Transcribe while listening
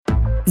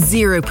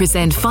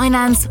0%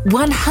 finance,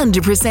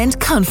 100%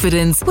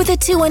 confidence with a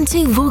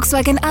 212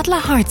 Volkswagen Atla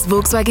Hearts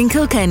Volkswagen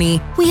Kilkenny.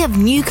 We have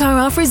new car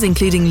offers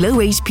including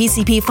low-rate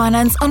PCP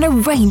finance on a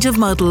range of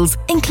models,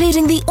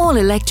 including the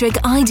all-electric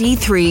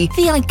ID3,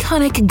 the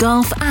iconic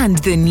Golf and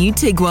the new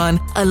Tiguan,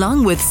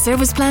 along with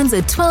service plans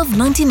at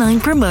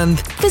 $12.99 per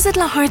month. Visit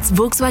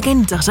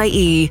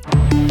lahartsvolkswagen.ie.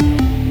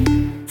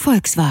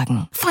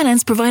 Volkswagen.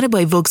 Finance provided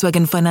by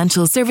Volkswagen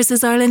Financial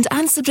Services Ireland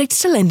and subject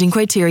to lending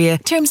criteria.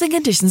 Terms and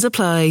conditions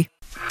apply.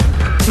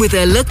 With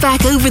a look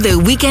back over the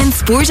weekend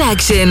sport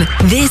action,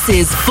 this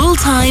is Full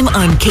Time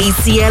on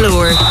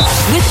KCLR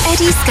with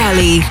Eddie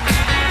Scally.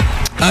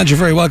 And you're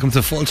very welcome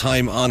to Full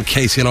Time on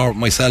KCLR with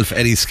myself,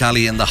 Eddie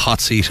Scally, in the hot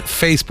seat.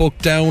 Facebook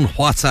down,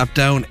 WhatsApp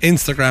down,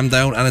 Instagram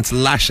down, and it's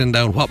lashing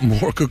down. What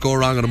more could go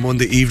wrong on a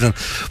Monday evening?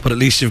 But at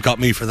least you've got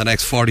me for the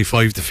next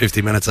 45 to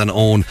 50 minutes, and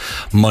Owen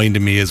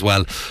minding me as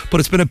well. But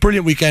it's been a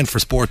brilliant weekend for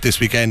sport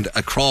this weekend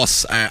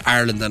across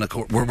Ireland, and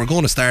where we're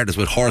going to start is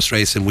with horse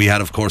racing. We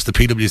had, of course, the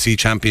PwC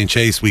Champion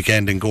Chase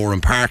weekend in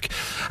Gorham Park,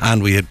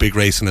 and we had big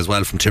racing as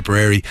well from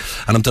Tipperary.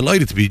 And I'm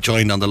delighted to be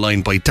joined on the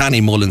line by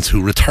Danny Mullins,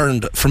 who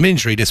returned from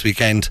injury this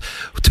weekend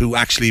to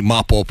actually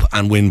mop up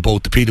and win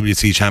both the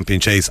PwC Champion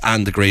Chase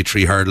and the Grade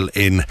 3 Hurdle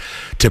in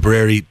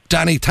Tipperary.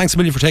 Danny, thanks a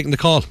million for taking the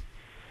call.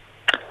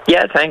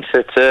 Yeah, thanks.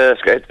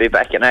 It's great to be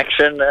back in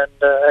action, and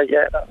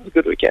that was a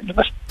good weekend of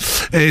it.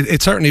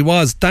 It certainly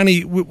was.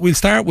 Danny, we'll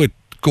start with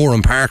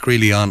Gorham Park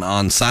really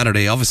on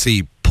Saturday.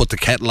 Obviously put the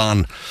kettle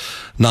on.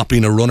 Not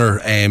being a runner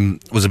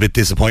was a bit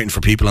disappointing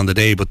for people on the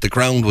day, but the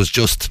ground was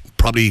just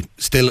probably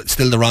still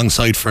the wrong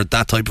side for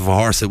that type of a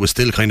horse. It was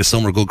still kind of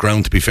summer good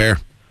ground, to be fair.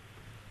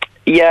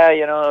 Yeah,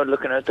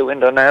 looking out the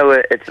window now,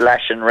 it's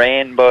lashing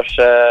rain, but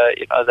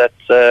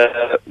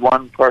that's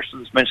one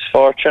person's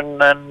misfortune,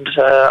 and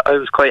I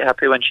was quite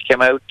happy when she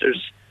came out.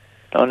 There's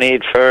no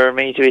need for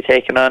me to be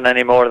taken on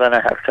any more than I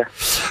have to.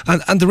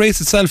 And the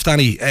race itself,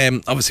 Danny,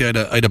 obviously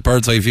I had a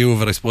bird's eye view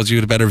of it. I suppose you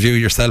had a better view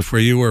yourself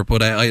where you were,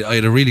 but I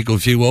had a really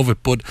good view of it.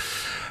 But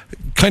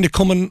kind of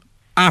coming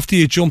after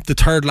you jumped the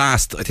third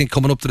last, I think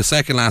coming up to the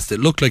second last, it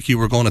looked like you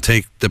were going to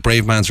take the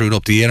brave man's route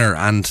up the inner,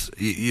 and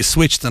you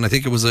switched, and I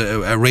think it was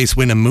a race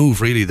winning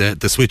move really,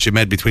 the switch you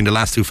made between the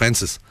last two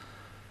fences.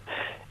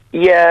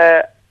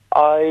 Yeah,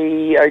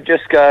 I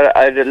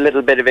had a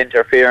little bit of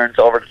interference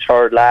over the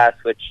third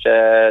last, which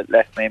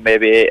left me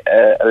maybe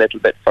a little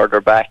bit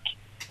further back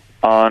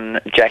on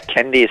Jack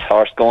Kennedy's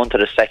horse going to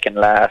the second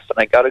last, and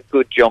I got a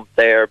good jump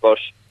there, but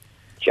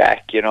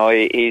Jack,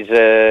 he's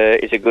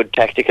a good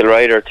tactical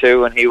rider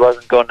too, and he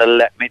wasn't going to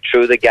let me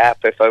through the gap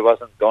if I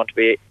wasn't going to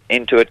be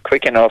into it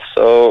quick enough.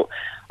 So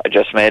I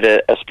just made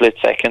a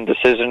split-second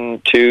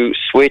decision to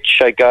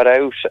switch. I got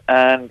out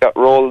and got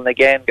rolling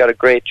again, got a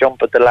great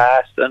jump at the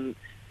last, and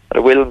had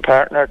a willing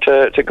partner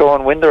to go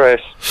and win the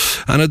race.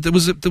 And there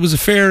was a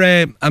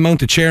fair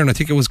amount of cheering. I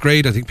think it was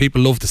great. I think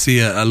people love to see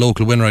a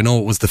local winner. I know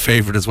it was the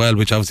favourite as well,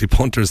 which obviously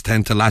punters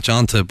tend to latch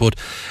onto. But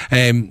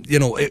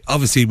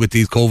obviously with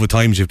these COVID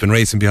times, you've been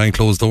racing behind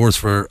closed doors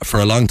for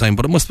a long time.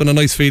 But it must have been a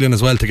nice feeling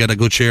as well to get a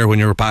good cheer when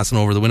you were passing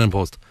over the winning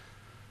post.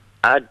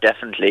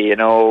 Definitely.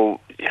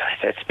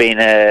 It's been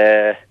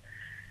a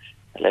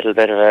little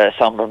bit of a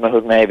sombre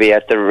mood maybe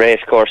at the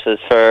race courses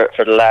for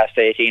the last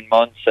 18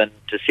 months, and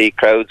to see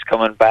crowds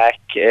coming back,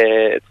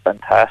 it's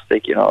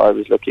fantastic. I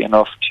was lucky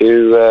enough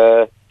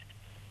to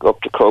go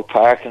up to Croke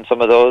Park and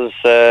some of those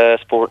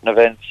sporting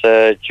events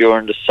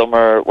during the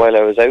summer while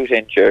I was out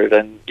injured,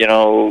 and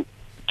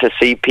to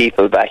see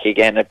people back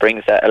again, it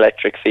brings that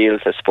electric feel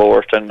to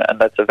sport, and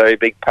that's a very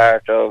big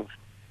part of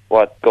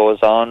what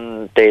goes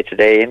on day to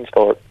day in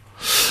sport.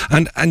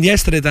 And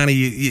yesterday, Danny,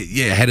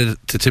 you headed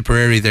to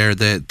Tipperary there,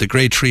 the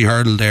Grade 3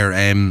 Hurdle there.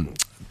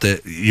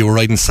 You were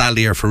riding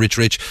Saldier for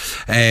Rich.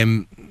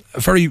 A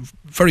very,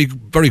 very,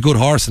 very good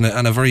horse, and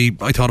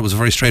I thought it was a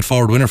very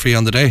straightforward winner for you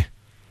on the day.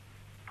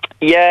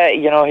 Yeah,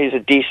 he's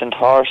a decent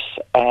horse.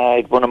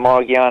 I'd won a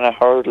Morgiana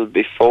Hurdle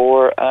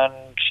before, and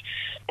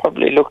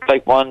probably looked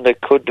like one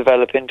that could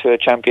develop into a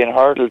champion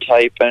hurdle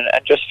type, and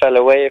just fell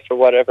away for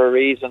whatever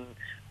reason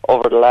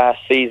over the last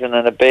season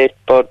and a bit,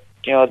 but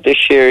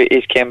this year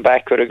he's came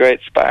back with a great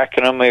spark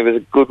in him. He was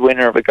a good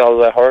winner of a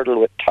Galway Hurdle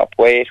with top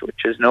weight,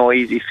 which is no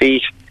easy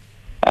feat.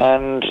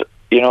 And,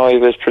 he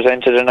was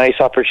presented a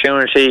nice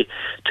opportunity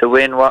to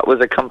win what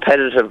was a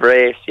competitive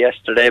race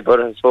yesterday,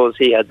 but I suppose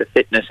he had the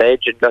fitness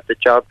edge and got the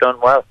job done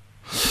well.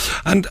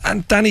 And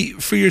Danny,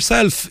 for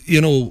yourself,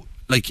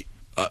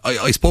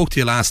 I spoke to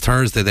you last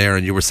Thursday there,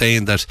 and you were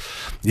saying that,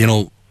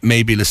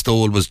 maybe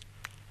Listowel was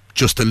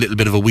just a little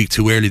bit of a week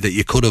too early, that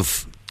you could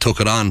have took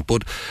it on,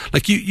 but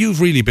you've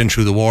really been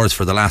through the wars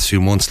for the last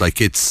few months.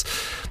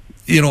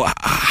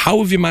 How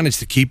have you managed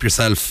to keep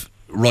yourself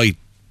right,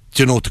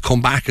 to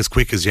come back as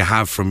quick as you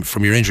have from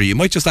your injury? You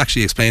might just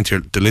actually explain to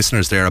the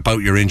listeners there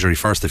about your injury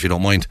first, if you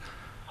don't mind.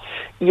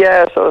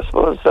 Yeah, so I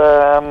suppose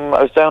I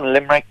was down in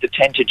Limerick the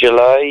 10th of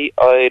July.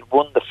 I'd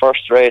won the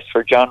first race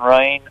for John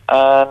Ryan,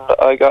 and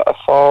I got a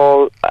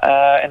fall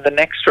in the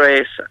next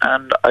race,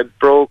 and I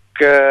broke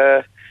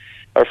or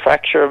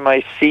fractured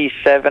my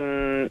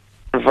C7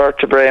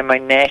 vertebrae in my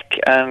neck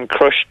and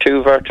crushed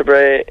 2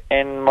 vertebrae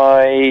in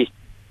my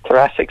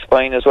thoracic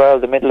spine as well,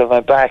 the middle of my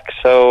back.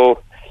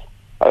 So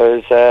I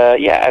was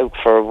out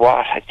for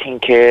what? I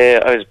think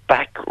I was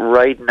back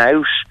riding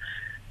out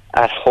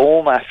at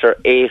home after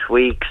 8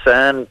 weeks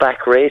and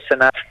back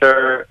racing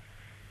after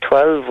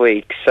 12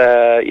 weeks.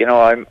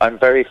 I'm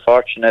very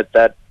fortunate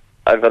that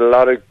I've a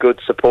lot of good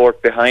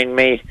support behind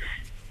me.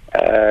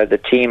 The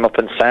team up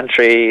in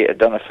Santry had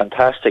done a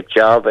fantastic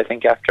job. I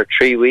think after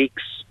 3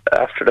 weeks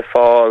after the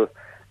fall,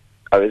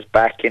 I was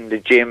back in the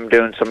gym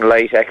doing some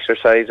light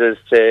exercises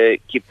to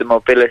keep the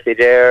mobility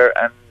there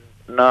and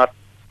not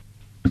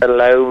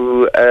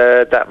allow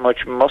that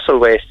much muscle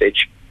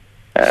wastage.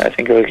 I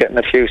think I was getting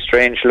a few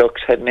strange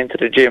looks heading into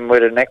the gym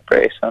with a neck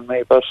brace on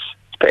me, but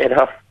it's paid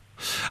off.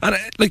 And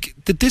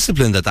the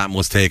discipline that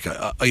must take,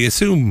 I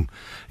assume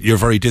you're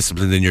very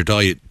disciplined in your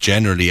diet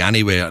generally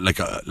anyway. Like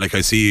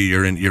I see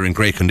you're in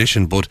great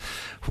condition, but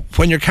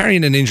when you're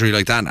carrying an injury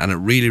like that and it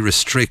really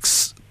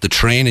restricts the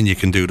training you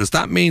can do, does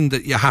that mean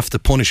that you have to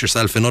punish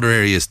yourself in other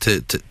areas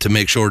to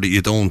make sure that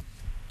you don't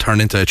turn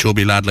into a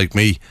chubby lad like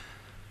me?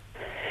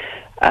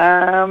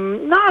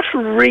 Not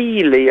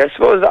really. I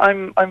suppose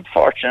I'm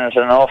fortunate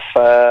enough.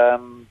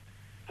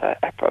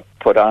 I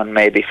put on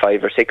maybe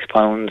 5 or 6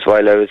 pounds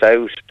while I was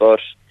out, but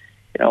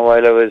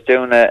while I was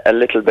doing a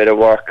little bit of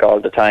work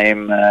all the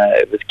time,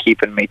 it was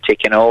keeping me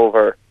ticking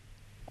over.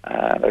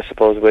 I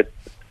suppose with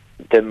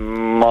the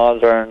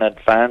modern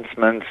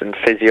advancements in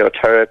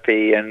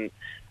physiotherapy and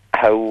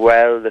how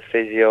well the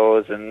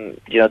physios and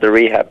the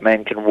rehab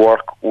men can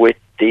work with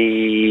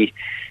the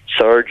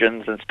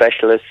surgeons and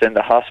specialists in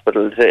the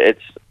hospitals,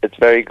 it's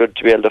very good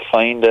to be able to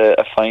find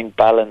a fine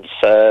balance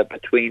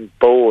between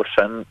both.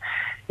 And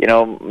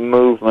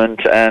movement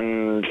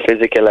and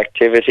physical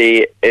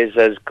activity is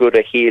as good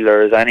a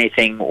healer as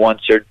anything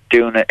once you're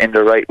doing it in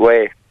the right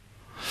way.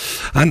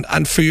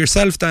 And for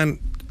yourself, Dan,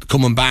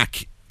 coming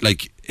back,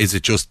 is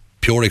it just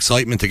pure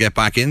excitement to get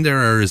back in there,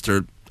 or is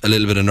there a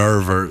little bit of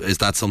nerve, or is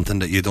that something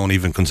that you don't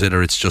even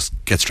consider? It's just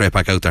get straight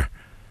back out there.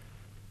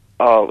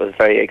 Oh, it was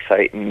very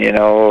exciting.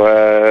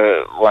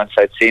 Once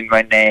I'd seen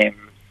my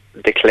name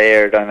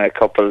declared on a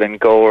couple in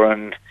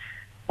Goran,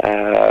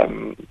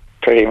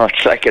 pretty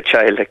much like a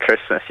child at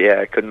Christmas. Yeah,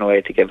 I couldn't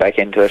wait to get back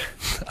into it.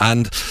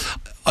 And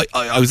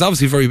I was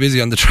obviously very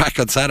busy on the track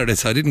on Saturday,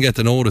 so I didn't get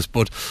to notice,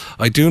 but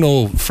I do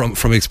know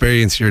from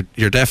experience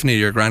you're definitely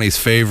your granny's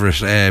favourite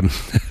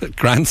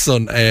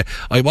grandson.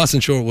 I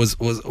wasn't sure, was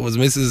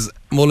Mrs.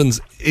 Mullins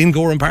in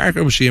Goran Park,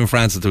 or was she in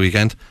France at the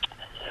weekend?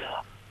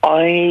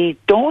 I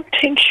don't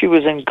think she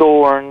was in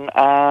Goran.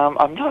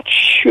 I'm not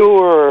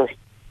sure.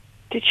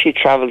 Did she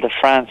travel to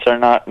France or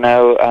not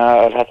now?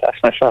 I'll have to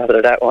ask my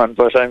father that one,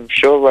 but I'm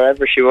sure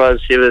wherever she was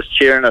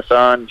cheering us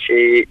on.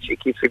 She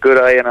keeps a good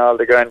eye on all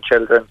the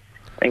grandchildren.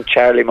 I think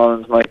Charlie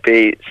Mullins might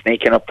be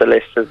sneaking up the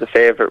list as the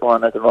favourite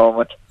one at the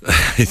moment.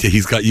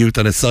 He's got youth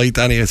on his side,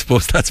 Danny. I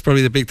suppose that's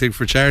probably the big thing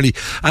for Charlie.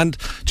 And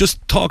just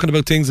talking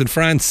about things in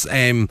France,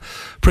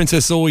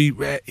 Princess Zoe,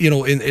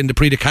 in the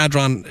Prix de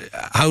Cadron,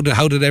 how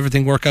did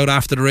everything work out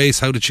after the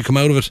race? How did she come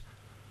out of it?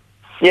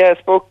 Yeah, I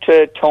spoke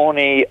to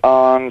Tony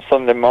on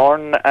Sunday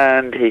morning,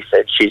 and he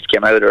said she's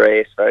came out of the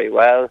race very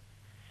well.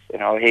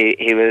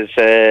 He was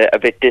a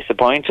bit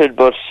disappointed,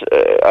 but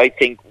I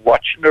think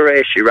watching the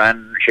race, she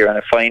ran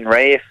a fine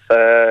race.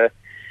 The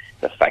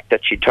fact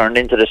that she turned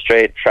into the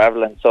straight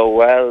travelling so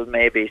well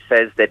maybe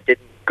says that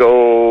didn't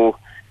go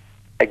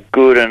a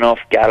good enough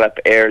gallop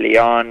early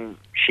on.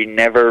 She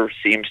never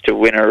seems to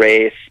win a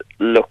race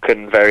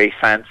looking very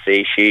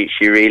fancy. She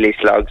really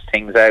slogs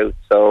things out.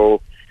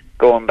 So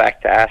going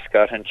back to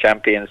Ascot and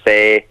Champions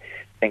Day, I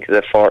think it's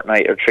a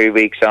fortnight or 3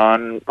 weeks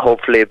on,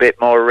 hopefully a bit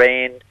more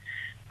rain,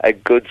 a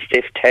good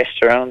stiff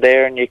test around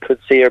there, and you could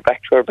see her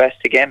back to her best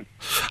again.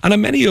 And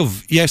on many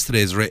of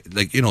yesterday's,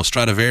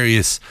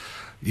 Stradivarius,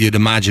 you'd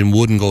imagine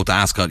wouldn't go to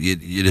Ascot.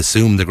 You'd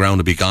assume the ground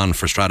would be gone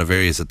for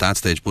Stradivarius at that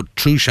stage. But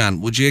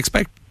Trushan, would you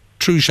expect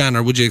Trushan,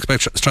 or would you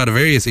expect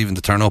Stradivarius even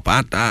to turn up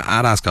at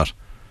Ascot?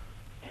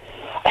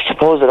 I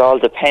suppose it all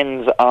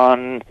depends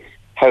on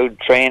how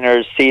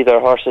trainers see their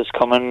horses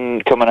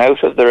coming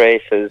out of the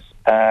races.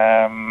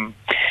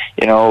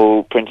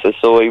 Princess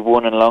Zoe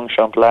won in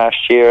Longchamp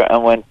last year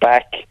and went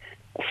back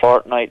a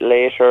fortnight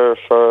later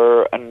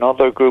for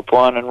another Group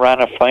 1 and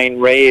ran a fine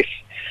race.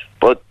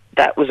 But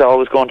that was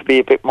always going to be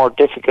a bit more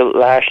difficult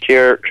last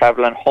year,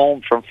 travelling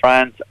home from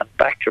France and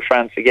back to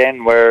France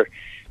again, where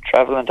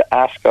travelling to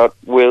Ascot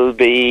will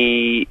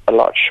be a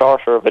lot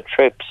shorter of a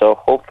trip. So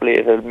hopefully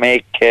it'll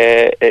make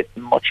it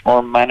much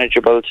more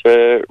manageable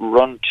to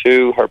run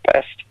to her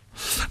best.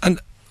 And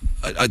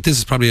this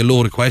is probably a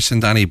loaded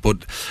question, Danny,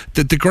 but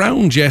the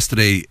ground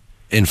yesterday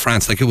in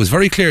France, it was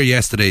very clear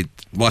yesterday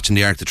watching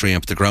the Arc de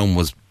Triomphe, the ground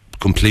was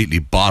completely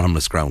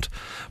bottomless ground.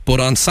 But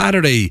on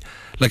Saturday,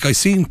 I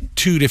seen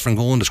 2 different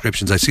going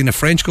descriptions. I seen a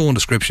French going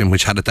description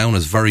which had it down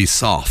as very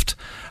soft,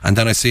 and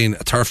then I seen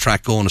a turf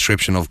track going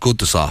description of good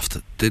to soft.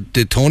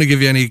 Did Tony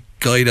give you any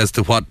guide as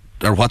to what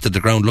did the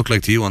ground look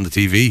like to you on the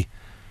TV?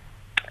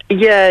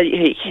 Yeah,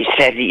 he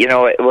said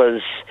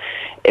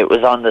it it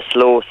was on the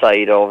slow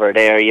side over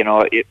there.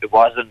 It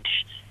wasn't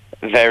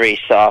very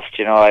soft.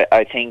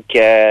 I think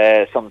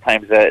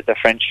sometimes the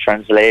French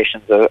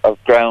translations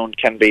of ground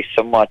can be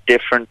somewhat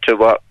different to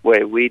what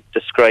way we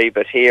describe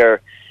it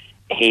here.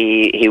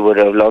 He would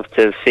have loved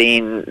to have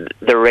seen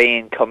the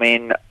rain come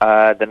in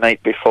the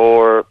night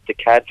before the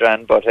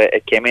Cadran, but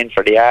it came in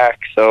for the Arc,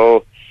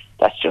 so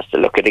that's just the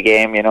look of the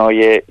game.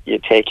 You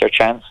take your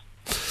chance.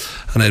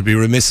 And I'd be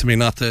remiss of me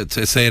not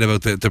to say it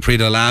about the Prix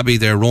de l'Abbey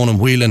there. Ronan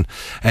Whelan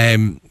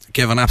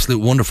gave an absolute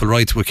wonderful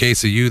ride to a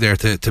case of you there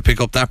to pick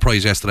up that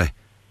prize yesterday.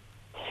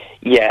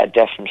 Yeah,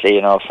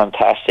 definitely.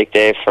 Fantastic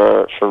day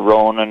for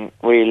Ronan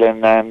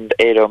Whelan and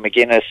Ado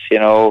McGuinness.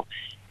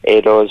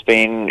 Ado has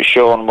been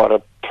shown what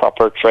a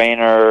proper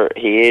trainer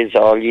he is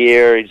all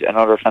year. He's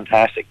another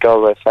fantastic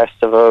Galway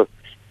festival.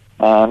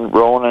 And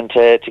Ronan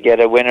to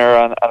get a winner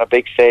on a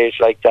big stage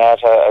like that,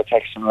 I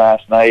texted him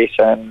last night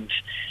and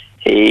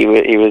he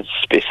was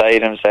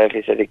beside himself.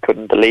 He said he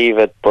couldn't believe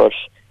it, but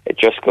it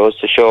just goes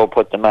to show,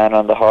 put the man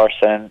on the horse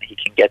and he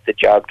can get the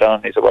job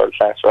done. He's a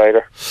world-class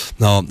rider.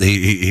 No,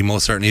 he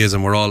most certainly is,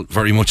 and we're all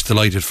very much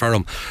delighted for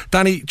him.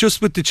 Danny,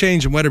 just with the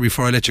change in weather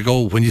before I let you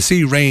go, when you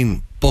see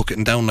rain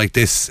bucketing down like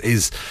this,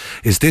 is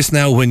this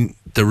now when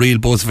the real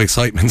buzz of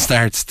excitement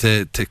starts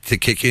to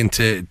kick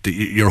into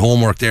your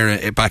homework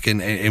there back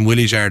in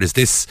Willie's Yard? Is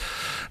this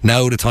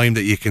now the time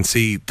that you can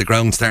see the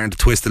ground starting to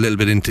twist a little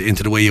bit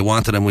into the way you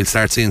want it, and we'll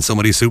start seeing some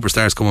of these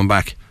superstars coming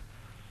back?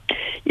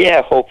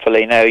 Yeah,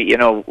 hopefully. Now,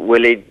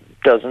 Willie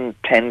doesn't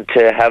tend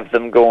to have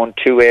them going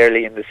too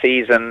early in the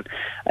season,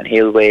 and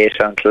he'll wait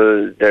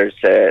until there's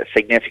a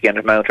significant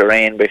amount of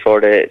rain before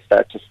they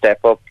start to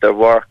step up their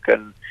work.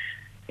 And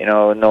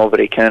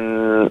nobody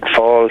can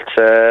fault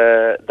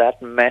that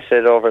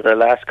method over the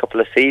last couple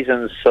of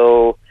seasons.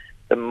 So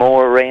the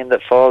more rain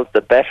that falls,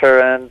 the better,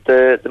 and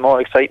the more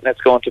exciting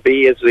it's going to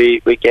be as we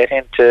get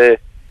into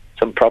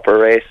some proper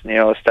racing.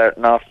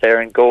 Starting off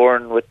there in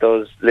Gorn with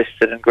those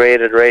listed and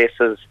graded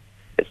races.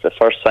 It's the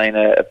first sign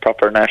of a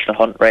proper national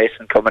hunt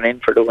racing coming in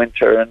for the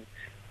winter, and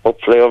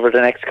hopefully over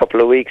the next couple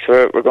of weeks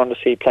we're going to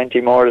see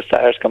plenty more of the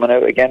stars coming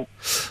out again.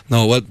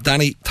 No, well,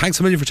 Danny, thanks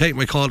a million for taking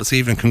my call this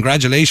evening.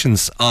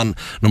 Congratulations on,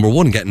 number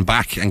one, getting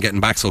back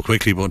so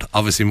quickly, but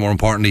obviously more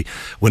importantly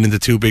winning the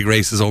two big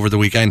races over the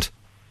weekend.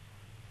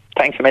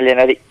 Thanks a million,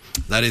 Eddie.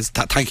 That is,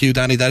 thank you,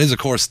 Danny. That is, of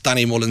course,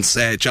 Danny Mullins,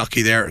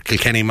 jockey there,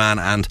 Kilkenny man,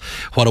 and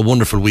what a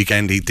wonderful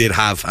weekend he did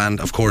have. And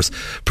of course,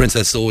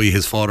 Princess Zoe,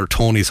 his father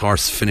Tony's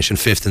horse, finishing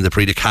 5th in the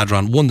Prix de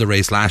Cadran, won the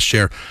race last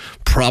year.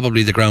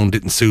 Probably the ground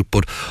didn't suit,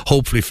 but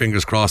hopefully,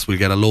 fingers crossed, we'll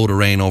get a load of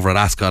rain over at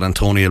Ascot, and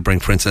Tony will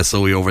bring Princess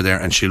Zoe over there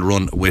and she'll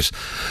run with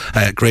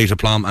great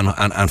aplomb,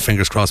 and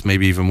fingers crossed,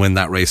 maybe even win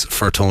that race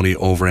for Tony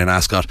over in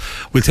Ascot.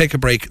 We'll take a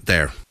break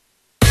there.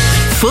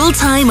 Full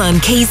time on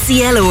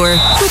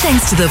KCLR, with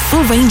thanks to the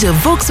full range of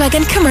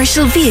Volkswagen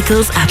commercial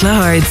vehicles at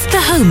Lahart's, the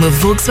home of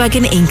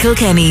Volkswagen in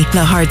Kilkenny.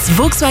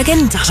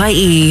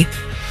 lahartsvolkswagen.ie.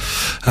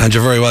 And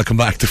you're very welcome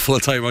back to Full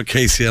Time on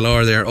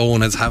KCLR there.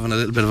 Owen is having a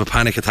little bit of a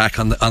panic attack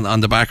on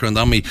the background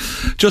on me.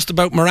 Just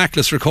about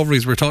miraculous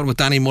recoveries. We're talking about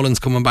Danny Mullins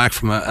coming back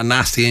from a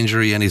nasty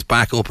injury, and he's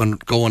back up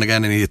and going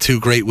again, and he had two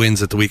great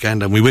wins at the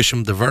weekend, and we wish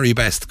him the very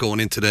best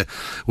going into the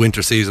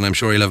winter season. I'm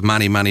sure he'll have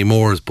many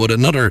more. But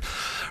another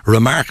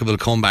remarkable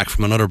comeback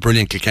from another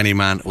brilliant Kilkenny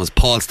man was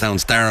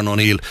Paulstown's Darren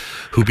O'Neill,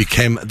 who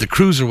became the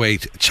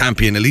cruiserweight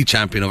champion, elite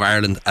champion of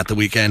Ireland at the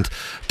weekend.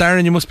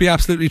 Darren, you must be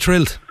absolutely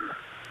thrilled.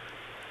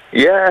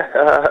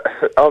 Yeah,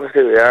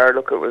 obviously we are.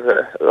 Look, it was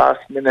a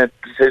last-minute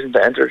decision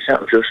to enter the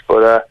championships,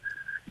 but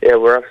yeah,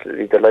 we're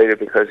absolutely delighted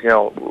because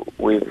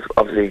we've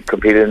obviously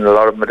competed in a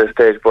lot of them at this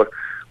stage, but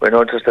we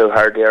know just how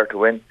hard they are to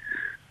win.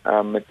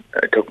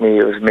 It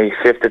was me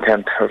fifth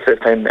time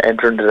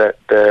entering the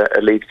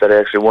elites that I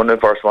actually won the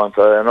first one,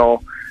 so I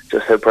know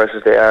just how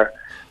precious they are.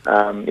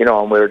 And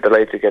we're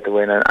delighted to get the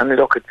win. And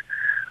look,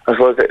 I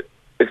suppose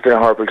it's been a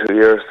horrible 2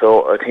 years,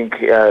 so I think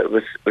it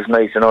was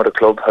nice. The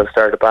club has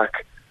started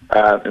back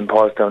in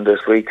Paulstown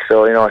this week,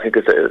 so I think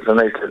it's a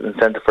nice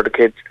incentive for the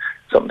kids,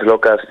 something to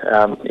look at,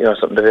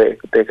 something that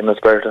they can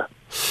aspire to.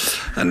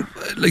 And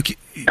like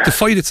the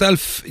fight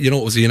itself, it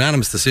was a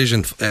unanimous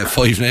decision,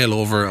 5-0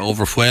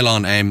 over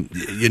Fuelon.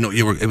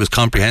 It was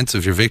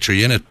comprehensive, your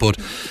victory in it, but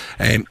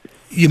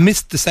you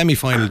missed the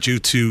semi-final due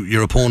to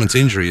your opponent's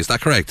injury. Is that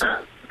correct?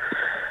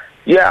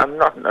 Yeah, I'm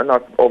not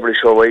overly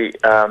sure why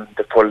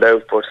they pulled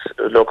out, but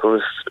look, I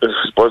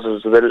suppose it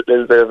was a little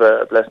bit of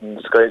a blessing in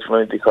disguise for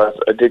me, because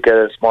I did get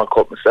a small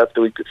cut myself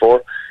the week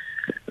before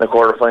in the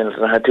quarterfinals,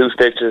 and I had 2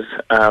 stitches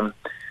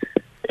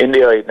in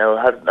the eye. Now,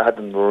 I had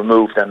them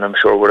removed, and I'm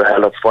sure it would have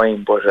held up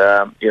fine, but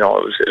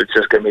it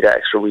just gave me that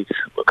extra week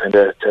kind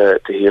of to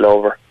heal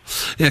over.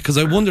 Yeah, because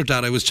I wondered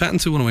that. I was chatting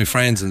to one of my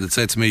friends, and it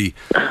said to me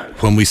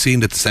when we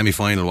seen that the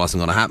semi-final wasn't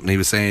going to happen, he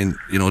was saying,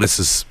 this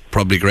is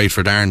probably great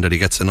for Darren that he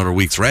gets another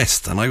week's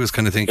rest. And I was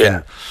kind of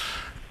thinking,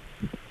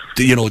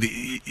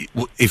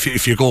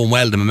 if you're going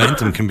well, the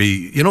momentum can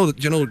be,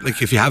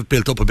 like if you have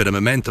built up a bit of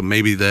momentum,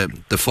 maybe the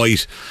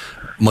fight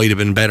might have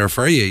been better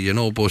for you,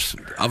 but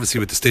obviously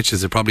with the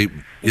stitches, it probably,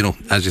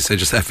 as you said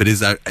yourself,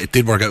 it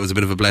did work out as a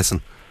bit of a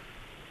blessing.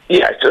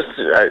 Yeah,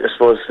 I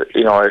suppose, if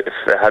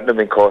it hadn't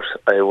been cut,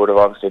 I would have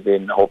obviously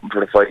been hoping for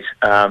the fight,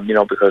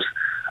 because,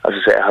 as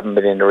I say, I haven't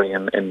been in the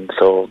ring in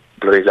so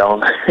bloody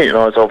long.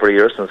 It's over a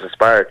year since I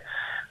sparred.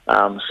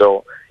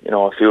 So,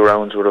 a few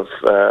rounds would have,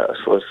 I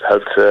suppose,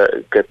 helped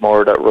to get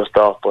more of that rust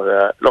off.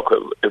 But, look,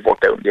 it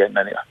worked out in the end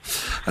anyway.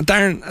 And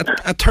Darren,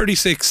 at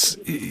 36,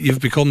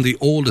 you've become the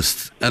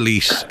oldest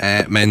elite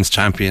men's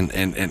champion.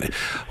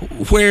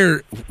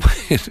 When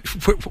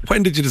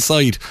did you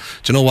decide,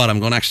 do you know what, I'm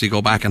going to actually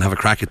go back and have a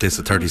crack at this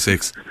at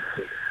 36?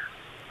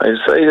 I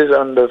decided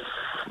on the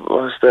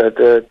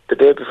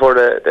day before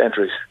the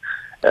entries,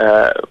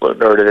 or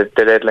the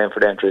deadline for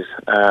the entries.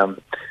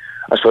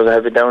 I suppose I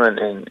had been down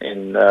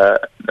in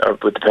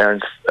with the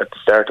parents at the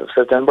start of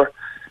September,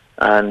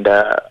 and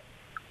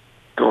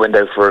went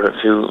out for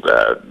a few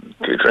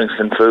drinks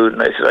and food,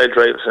 and I said, I'll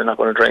drive, so I'm not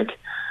going to drink.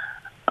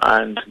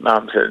 And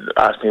Mum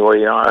asked me why,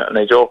 and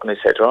I joked, and I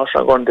said,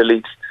 I'm going to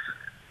Leeds.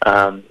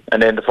 And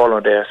then the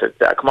following day I said,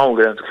 come on, we'll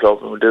go down to the club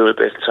and we'll do a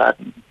bit of chat,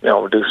 and,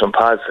 we'll do some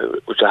pads,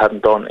 which I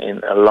hadn't done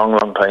in a long,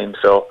 long time.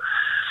 So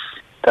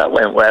that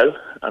went well,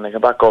 and I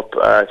came back up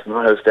to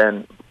my house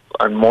then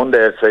on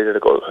Monday. I decided to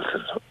go. I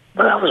said,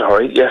 well, I was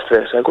alright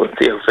yesterday, so I couldn't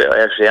see how fit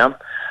I actually am.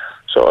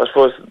 So I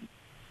suppose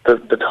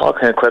the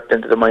talk kind of crept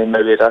into the mind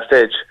maybe at that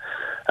stage.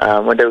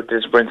 Went out to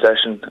the sprint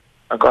session.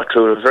 I got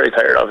through it. I was very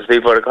tired, obviously,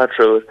 but I got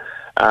through it.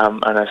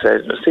 And I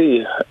said,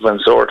 see, if I'm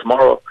sore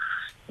tomorrow,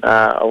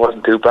 I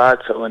wasn't too bad.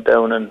 So I went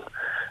down and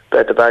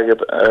bet the bag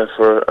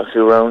for a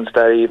few rounds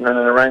that evening, and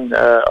I rang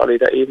Ollie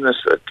that evening and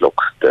said, look,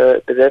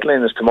 the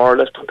deadline is tomorrow,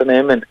 let's put the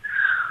name in.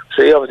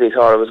 So he obviously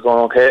thought I was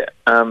going okay,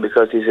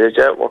 because he said,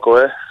 yeah, walk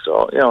away.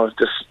 So,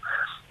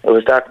 it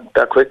was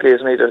that quickly,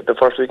 isn't it? The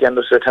first weekend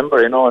of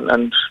September,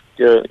 and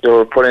you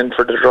were put in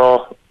for the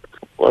draw,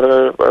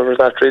 whatever was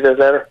that, 3 days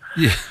later?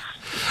 Yeah.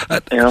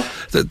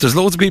 There's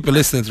loads of people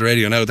listening to the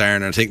radio now, Darren,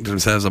 and are thinking to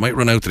themselves, I might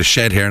run out to the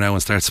shed here now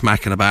and start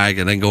smacking a bag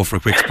and then go for a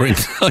quick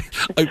sprint.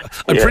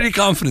 I'm pretty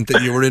confident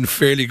that you were in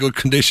fairly good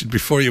condition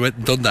before you went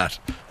and done that.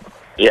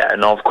 Yeah,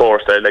 no, of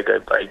course. I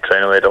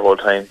train away the whole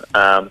time.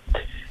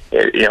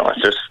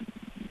 It's just,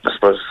 I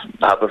suppose,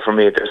 happened for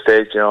me at this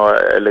stage.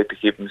 I like to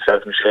keep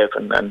myself in shape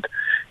and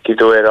keep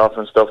the weight off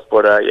and stuff.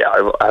 But I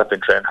have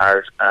been training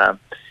hard. I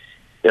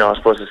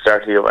suppose the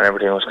start of the year when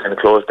everything was kind of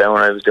closed down,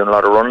 I was doing a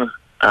lot of running.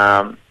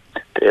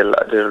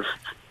 They've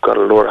got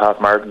a lower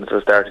half marathon at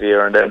the start of the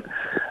year, and then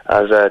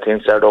as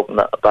things started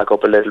opening back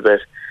up a little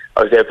bit,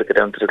 I was able to get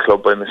down to the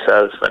club by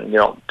myself and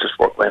just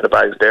work behind the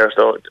bags there.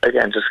 So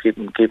again, just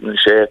keeping in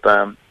shape.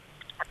 So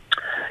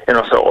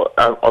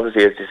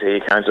obviously, as you say,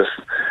 you can't just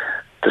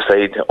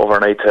decide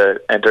overnight to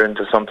enter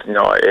into something.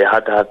 You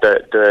had to have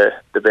the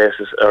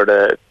basis or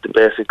the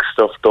basic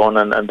stuff done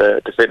and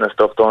the fitness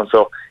stuff done.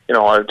 So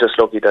I'm just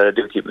lucky that I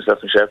do keep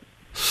myself in shape.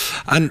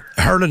 And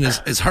hurling,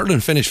 is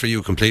hurling finished for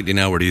you completely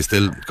now, or do you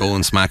still go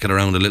and smack it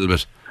around a little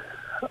bit?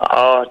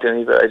 Oh, the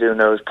only bit I do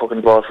now is poking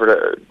the ball for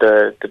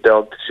the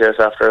dog to chase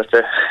after us.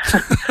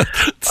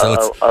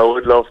 So I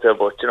would love to,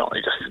 but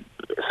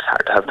it's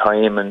hard to have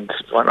time and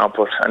whatnot.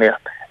 But anyway,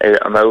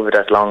 I'm out of it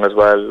that long as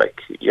well.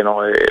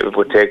 It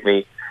would take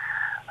me.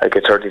 I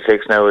get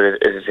 36 now.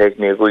 It'd take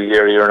me a good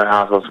year and a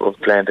half of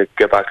playing to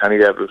get back to any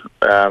level.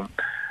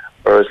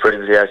 Or it's pretty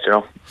busy,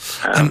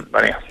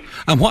 anyway.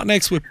 And what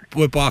next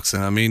with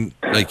boxing? I mean,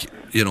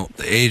 the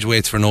age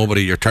waits for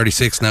nobody. You're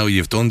 36 now.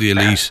 You've done the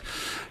elite.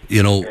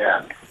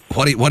 Yeah.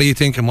 What are you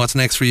thinking? What's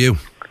next for you?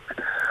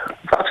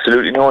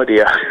 Absolutely no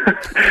idea.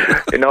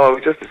 I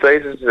just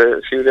decided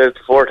a few days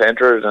before to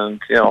enter it,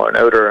 and an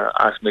outer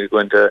asked me to go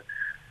into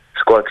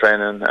squad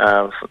training.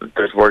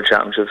 There's World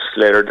Championships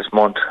later this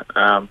month.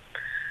 I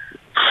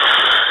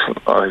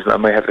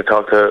might have to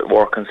talk to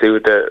work and see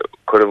what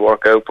could have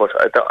worked out, but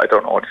I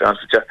don't know what to be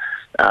honest with you.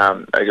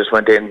 I just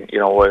went in,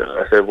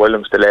 I said, while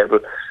I'm still able,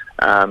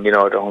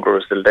 the hunger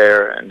was still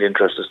there and the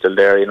interest was still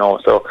there,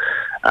 so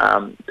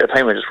the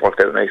timing just worked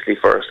out nicely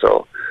for us,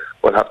 so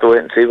we'll have to wait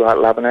and see what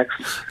will happen next.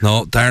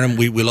 No, Darren,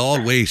 we will all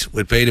wait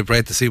with bated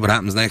breath to see what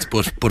happens next,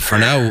 but for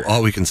now,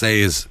 all we can say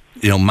is,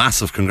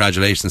 massive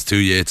congratulations to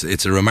you.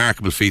 It's a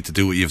remarkable feat to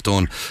do what you've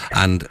done,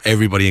 and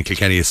everybody in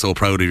Kilkenny is so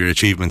proud of your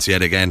achievements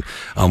yet again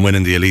on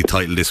winning the elite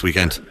title this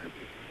weekend.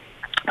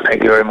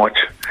 Thank you very much.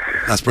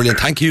 That's brilliant.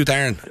 Thank you,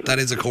 Darren. That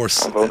is, of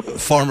course,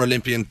 former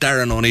Olympian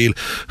Darren O'Neill,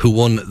 who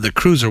won the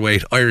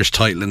Cruiserweight Irish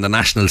title in the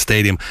National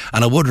Stadium.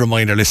 And I would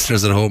remind our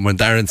listeners at home, when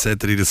Darren said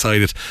that he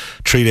decided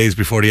 3 days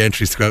before the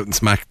entries to go out and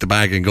smack the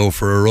bag and go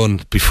for a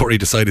run before he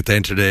decided to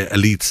enter the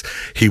elites,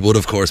 he would,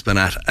 of course, been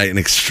at an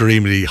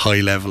extremely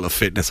high level of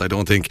fitness. I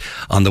don't think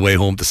on the way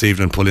home this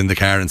evening, pull in the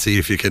car and see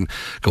if you can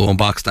go and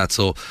box that.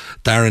 So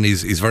Darren,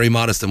 he's very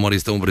modest in what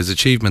he's done, but his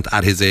achievement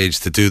at his age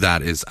to do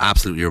that is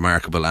absolutely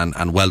remarkable,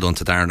 and well done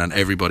to Darren and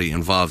everybody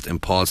involved in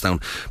Paulstown.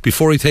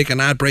 Before we take an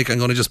ad break, I'm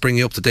going to just bring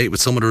you up to date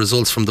with some of the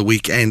results from the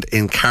weekend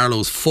in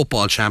Carlow's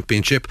Football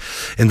Championship.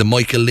 In the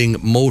Michael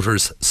Lyng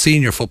Motors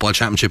Senior Football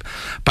Championship,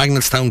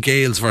 Bagnallstown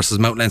Gales versus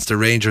Mount Leinster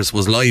Rangers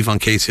was live on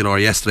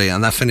KCLR yesterday,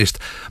 and that finished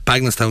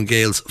Bagnallstown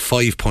Gales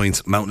 5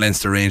 points, Mount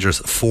Leinster Rangers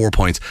 4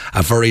 points.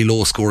 A very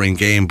low scoring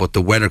game, but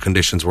the weather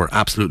conditions were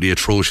absolutely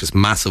atrocious.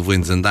 Massive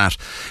wins in that.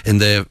 In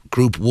the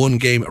Group 1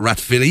 game,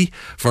 Rathvilly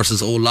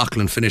versus Old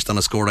Loughlin finished on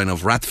a scoreline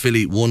of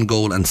Rathvilly 1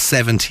 goal and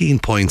 17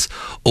 points,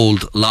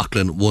 Old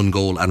Loughlin 1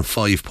 goal and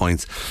 5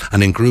 points.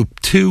 And in Group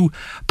 2,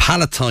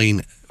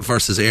 Palatine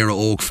versus Éire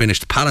Óg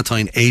finished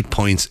Palatine 8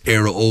 points,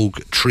 Éire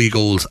Óg 3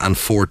 goals and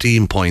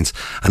 14 points.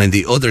 And in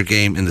the other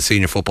game in the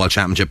Senior Football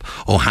Championship,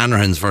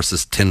 O'Hanrahan's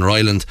versus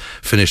Tinryland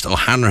finished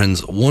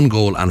O'Hanrahan's 1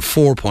 goal and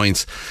 4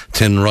 points,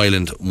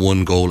 Tinryland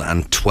 1 goal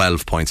and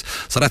 12 points.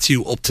 So that's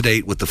you up to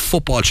date with the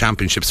football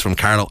championships from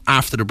Carlow.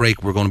 After the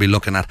break, we're going to be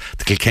looking at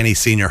the Kilkenny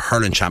Senior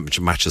Hurling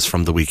Championship matches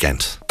from the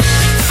weekend.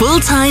 Full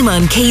time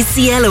on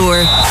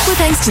KCLR, with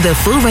thanks to the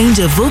full range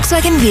of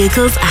Volkswagen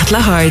vehicles at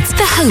Lahart's,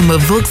 the home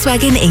of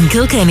Volkswagen in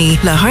Kilkenny.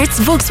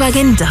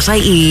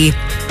 lahartsvolkswagen.ie.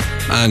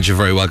 And you're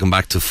very welcome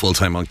back to Full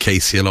Time on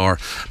KCLR.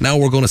 Now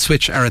we're going to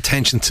switch our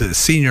attention to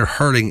senior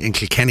hurling in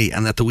Kilkenny,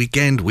 and at the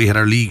weekend we had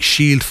our League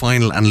Shield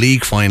final and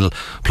League final,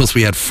 plus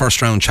we had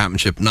first round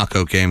championship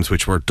knockout games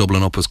which were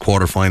doubling up as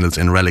quarterfinals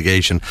in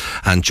relegation.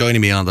 And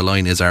joining me on the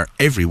line is our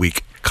every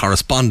week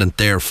correspondent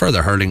there for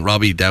the hurling,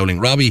 Robbie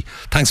Dowling. Robbie,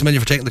 thanks a million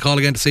for taking the call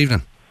again this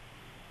evening.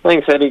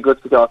 Thanks, Eddie. Good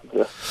to be talking to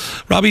you.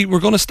 Robbie, we're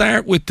going to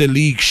start with the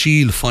League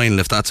Shield final,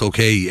 if that's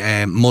okay.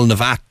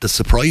 Mulnavat, the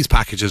surprise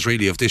packages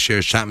really of this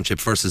year's championship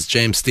versus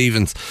James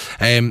Stephens.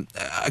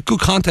 A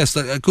good contest,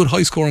 a good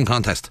high scoring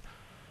contest.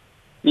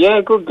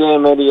 Yeah, good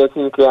game, Eddie. I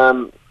think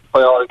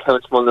by all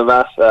accounts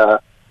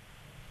Mulnavat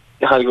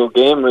had a good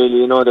game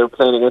really. You know, they were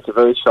playing against a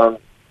very strong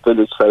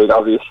village side,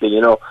 obviously.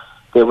 You know,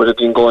 they would have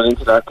been going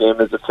into that game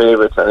as the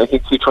favourites, and I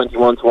think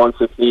 221 to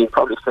 115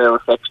 probably fair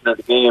reflection of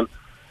the game.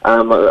 I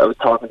was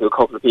talking to a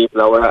couple of people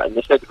that were at, and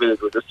they said the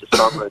village were just as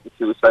strong as the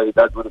two sides.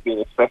 That would have been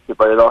expected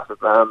by a lot of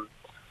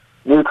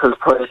neutrals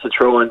prior to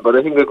throw in, but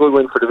I think a good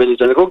win for the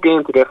village and a good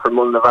game to get for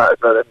Mulnavat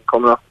as well. I think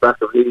coming off the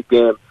back of the league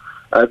game,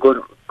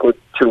 good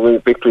 2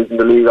 victories in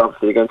the league,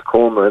 obviously against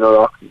Comer and other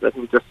options. I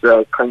think just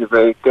kind of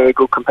a very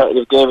good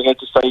competitive game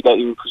against a side that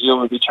you would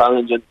presume would be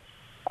challenging.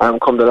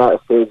 Come to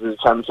that stage of the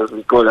championship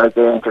was good as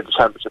they entered the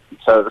championship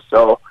themselves.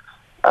 So,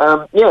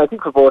 yeah, I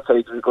think for both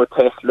sides it was a good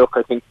test. Look,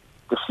 I think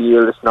the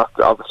Shield is not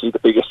obviously the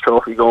biggest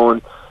trophy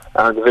going,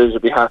 and the village will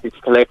be happy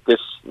to collect this.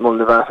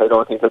 Mulnavat, I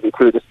don't think they'll be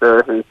too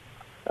disturbed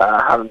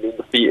haven't been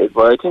defeated.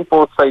 But I think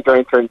both sides are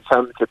entering the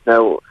championship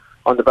now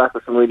on the back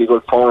of some really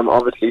good form,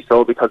 obviously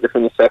so because they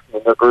finished second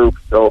in their group.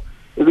 So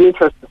it'll be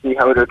interesting to see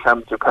how their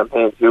championship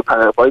campaigns do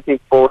pan out. But I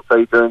think both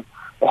sides are in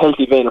a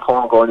healthy vein of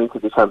form going into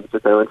the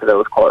championship now, into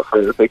those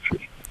quarter-final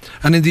victories.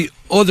 And in the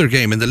other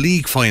game, in the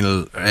league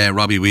final,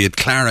 Robbie, we had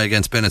Clara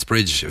against Bennett's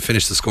Bridge.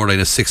 Finished the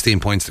scoreline of 16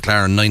 points to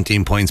Clara and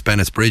 19 points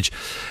Bennett's Bridge.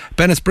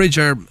 Bennett's Bridge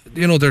are,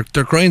 you know, they're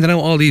grinding out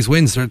all these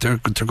wins. They're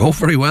going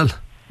very well.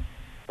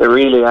 They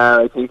really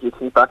are. I think you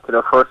think back to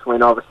their first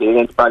win, obviously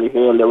against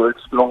Ballyhale, they were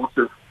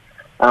explosive.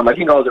 I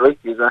think all the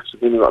victories have actually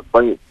been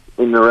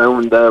in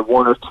around 1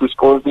 or 2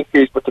 score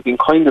victories, but they've been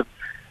kind of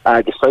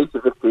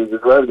decisive victories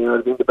as well. You know,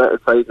 they've been the better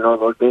side in all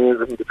those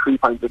games. I think the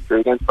 3-point victory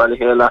against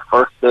Ballyhale that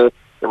first day,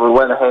 they were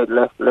well ahead,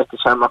 let the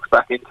Shamrocks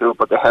back into it,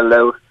 but they held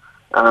out.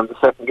 The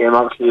second game,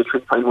 obviously, a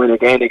 3-point win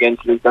again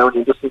against League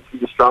Downey. Just seems to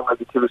be strong as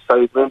the two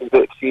sides. Maybe a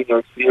bit of senior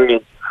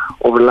experience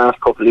over the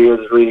last couple of years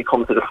has really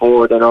come to the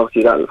fore. Then,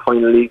 obviously, that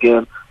final league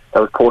game that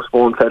was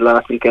postponed played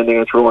last weekend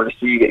against Rowan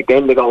Sea.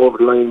 Again, they got over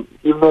the line,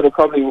 even though they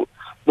probably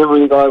never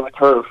really got with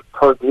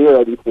third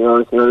gear, to be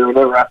honest. You know, they were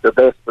never at their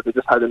best, but they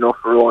just had enough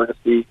for Rowan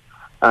Sea.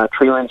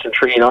 3 wins and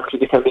 3, and obviously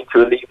they came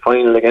into a league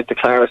final against the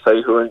Clara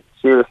side, who are in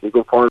seriously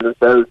good form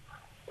themselves,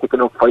 picking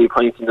up 5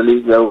 points in the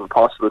league out of a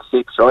possible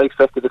 6. So I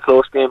expected a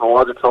close game. It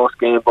was a close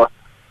game, but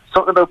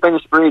something about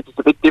Bennett's Bridge is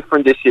a bit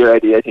different this year,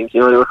 Eddie. I think, you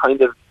know, they were kind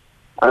of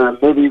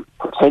maybe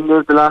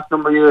pretenders the last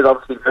number of years.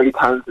 Obviously very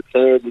talented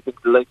players. You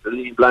think the likes of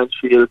Liam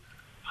Blanchfield,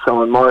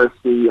 Sean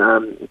Morrissey,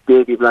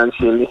 Davy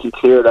Blanchfield, Nicky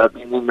Clear, that have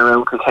been in and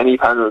around Kilkenny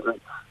panels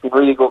and been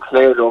really good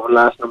players over the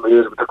last number of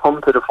years, but they're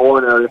coming to the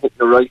fore now. They're hitting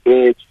the right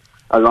age,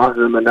 a lot of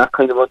them, and that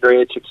kind of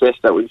underage success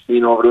that we've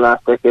seen over the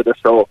last decade or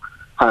so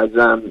has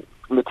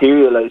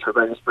materialised for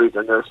Bennett's Bridge,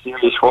 and they're a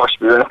serious force to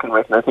be reckoned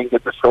with. And I think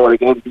it's a show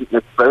again, beating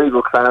a very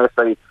good Clara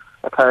side,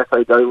 a Clara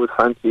side I would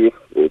fancy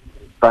if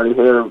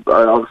Ballyhale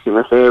are obviously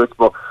my favourites,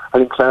 but I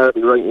think Clara will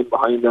be right in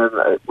behind them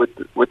with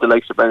the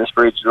likes of Bennett's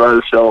Bridge as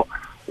well. So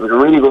it was a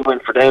really good win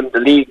for them. The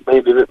league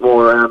maybe a bit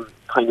more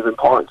kind of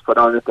important to put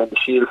on it than the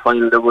Shield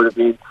final there would have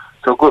been.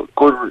 So good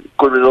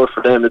result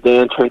for them that they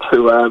enter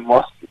into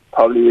what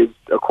probably is,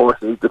 of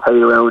course, is the tie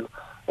round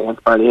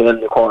against Ballyhale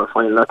in the quarter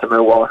final, not the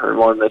Millwater, and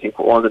one I think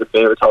one of the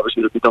favourites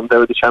obviously will be dumped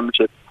out of the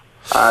championship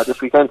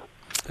this weekend.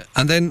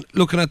 And then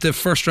looking at the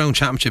first round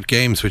championship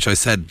games, which I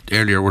said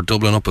earlier were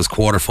doubling up as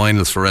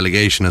quarter-finals for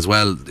relegation as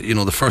well. You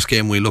know, the first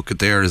game we look at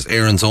there is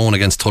Erin's Own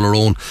against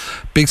Tullaroan.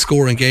 Big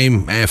scoring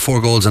game,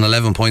 4 goals and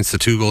 11 points to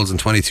 2 goals and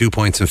 22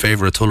 points in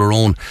favour of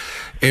Tullaroan.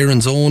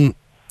 Erin's Own,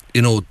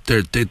 you know,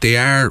 they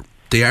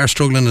are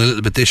struggling a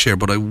little bit this year,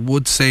 but I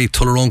would say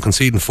Tullaroan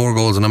conceding 4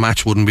 goals in a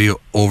match wouldn't be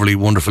overly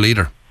wonderful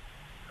either.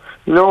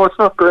 No, it's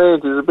not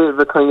great. It's a bit of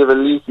a kind of a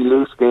leaky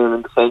loose game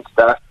in the sense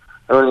that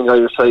I don't think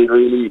either side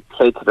really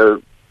played to their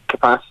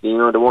capacity. You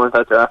know, they weren't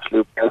at their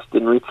absolute best,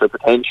 didn't reach their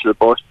potential,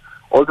 but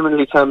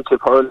ultimately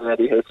championship hurling,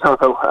 Eddie, it's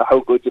not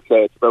how good you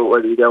play, it's about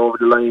whether you get over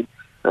the line.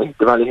 I think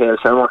the Ballyhale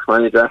Shamrocks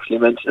manager actually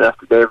mentioned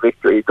after their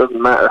victory, it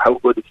doesn't matter how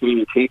good a team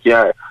you think you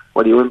are,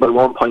 whether you win by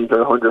 1 point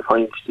or 100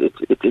 points,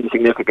 it's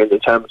insignificant in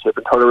championship.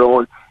 And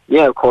Tullaroan,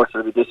 yeah, of course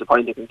it'll be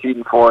disappointing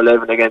conceding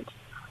 4-11 against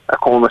a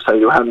Comer side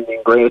who haven't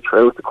been great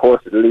throughout the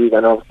course of the league,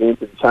 and obviously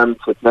into the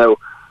championship now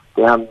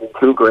they haven't been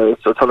too great,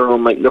 so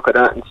Tullaroan might look at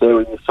that and say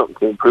we need something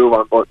to improve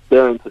on, but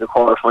they're into the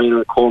quarter final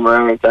with Comer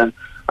aren't, and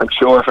I'm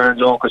sure if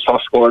Erin's Own could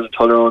top scores at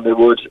Tullaroan they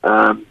would.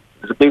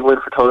 It's a big win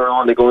for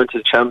Tullaroan. They go into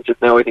the championship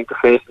now. I think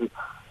they're facing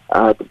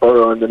the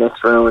Borough in the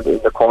next round in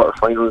the quarter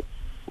final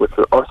with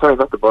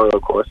not the Borough,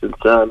 of course, it's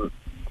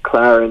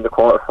Clara in the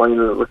quarter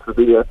final, which will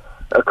be a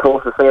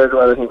close affair as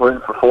well. I think we're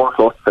in for 4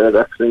 close affairs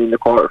actually in the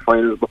quarter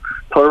final, but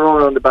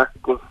Tullaroan on the back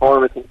of good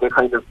form. I think they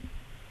kind of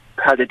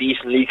had a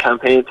decent league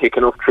campaign,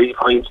 picking up 3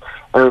 points.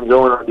 Erin's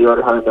Own, on the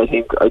other hand,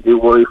 I do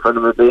worry for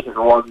them a bit, and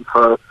one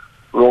for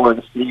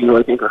Rowan Steele,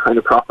 I think are kind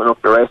of propping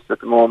up the rest at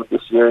the moment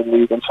this year in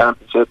league and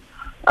championship.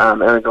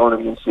 Erin's Own have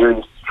been in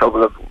serious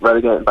trouble of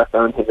relegating back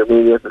down to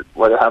intermediate,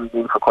 where they haven't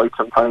been for quite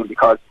some time,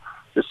 because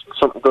just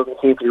something doesn't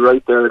seem to be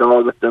right there at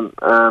all with them.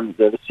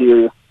 They have a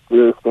serious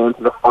game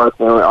to the fourth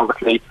now,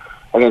 obviously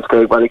against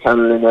Craig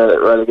Ballycannel in the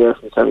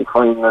relegation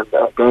semi-final, and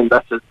again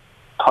that's a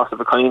toss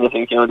of a kind. I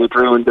think, you know, they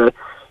drew in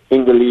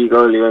the league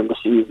earlier in the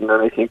season,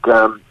 and I think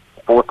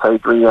both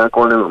sides really aren't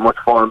going in with much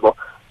form, but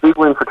big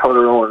win for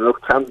Tullaroan.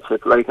 Look,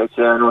 championship, like I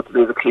say, I know it's a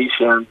bit of a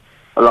cliche and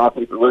a lot of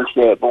people will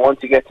say it, but once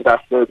you get to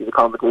that stage of the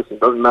competition,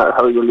 it doesn't matter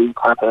how your league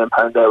campaign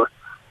panned out,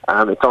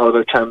 it's all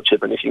about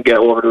championship, and if you get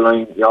over the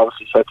line you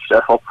obviously set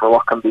yourself up for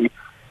what can be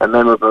a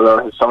memorable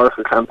or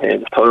historical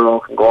campaign if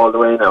Tullaroan can go all the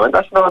way now. And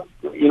that's not,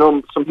 you know,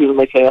 some people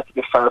might say that's a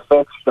bit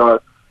far-fetched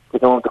or they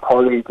don't have the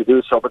quality to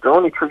do so, but they're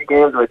only 3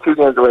 games away, 2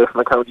 games away from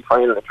a county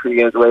final and 3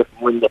 games away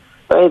from winning it.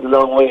 That is a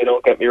long way,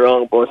 don't get me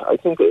wrong, but I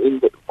think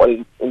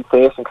in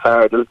facing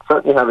Clara they'll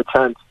certainly have a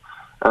chance,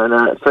 and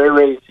it's very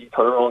rare to see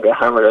Tullaroan get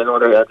hammered. I know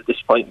they had a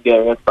disappointing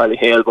game against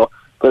Ballyhale, but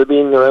they'll be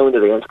in the round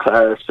it against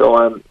Clara,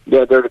 so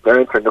yeah, they're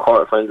entering the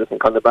quarterfinals, I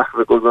think, on the back of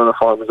a good run of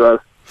form as well.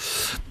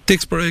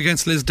 Dicksboro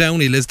against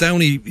Lisdowney.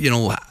 Lisdowney, you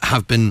know,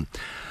 have been,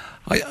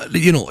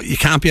 you know, you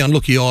can't be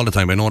unlucky all the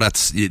time. I know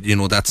that's, you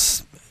know,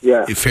 that's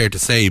fair to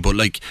say, but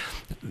like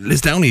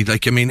Lisdowney,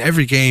 like, I mean,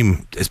 every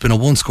game it's been a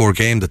 1-score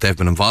game that they've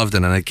been involved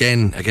in, and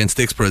again against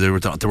Dicksboro they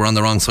were on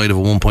the wrong side of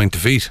a 1-point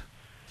defeat.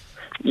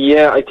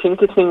 Yeah, I think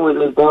the thing with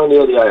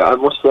Lisdowney, I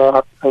must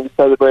have to kind of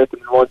celebrate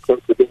them in one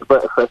sense. They've been a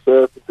breath of fresh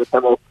air since they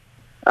came up.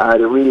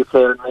 They really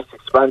play a nice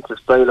expansive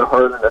style of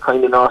hurling. They're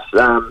kind of not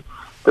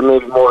they're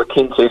maybe more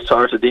akin to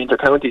sort of the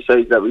inter-county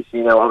sides that we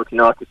see now, obviously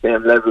not at the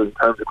same level in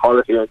terms of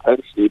quality or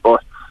intensity,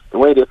 but the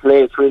way they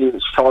play, it's really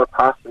short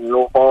passing,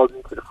 low balls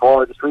into the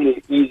forward. It's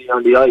really easy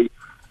on the eye,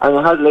 and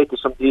it has led to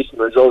some decent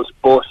results,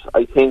 but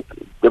I think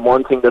the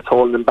one thing that's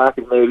holding them back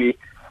is maybe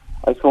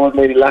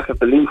lack of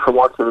belief, for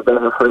want of a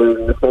better phrase,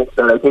 in the sense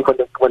that I think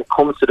when it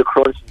comes to the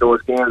crunch in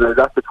those games, like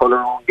that's the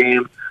Tullaroan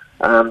game,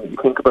 you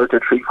think about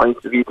their 3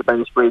 points to beat the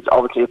Bennettsbridge,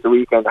 obviously at the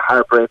weekend, a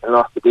heartbreaking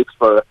loss to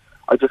Dicksboro.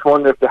 I just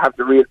wonder if they have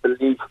the real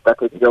belief that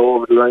they can go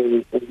over the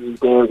line in these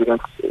games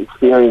against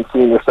experienced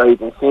senior sides,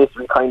 and it seems to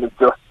be kind of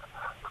just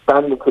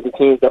standing to the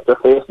teams that they're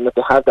facing, that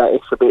they have that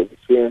extra bit of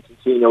experience in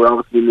senior, where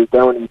obviously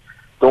Lisdowney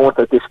don't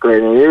at this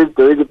grade. And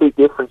there is a big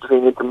difference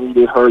between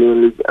intermediate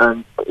hurling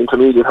and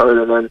senior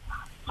hurling, and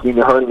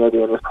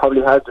it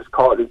probably has just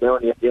caught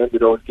Lisdowney at the end of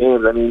those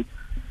games. I mean,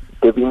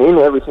 they've been in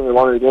every single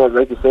one of the games.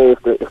 Like you say,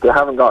 if they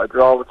haven't got a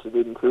draw, which they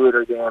did in 2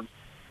 other games,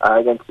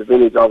 against the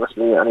Village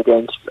obviously, and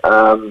against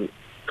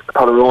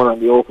Tullaroan on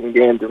the opening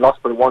game, they've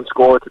lost by 1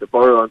 score to the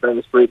Borough and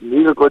Bennettsbridge, and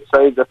these are good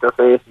sides that they're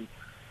facing,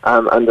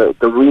 and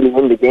they're really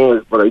in the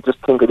games, but I just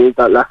think it is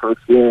that lack of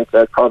experience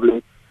that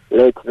probably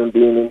led to them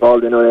being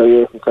involved in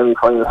relegation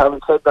semi-final.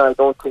 Having said that, I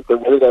don't think they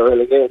will get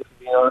relegated, to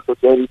be honest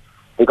with you.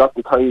 They got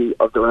the tie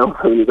of the round,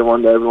 really, the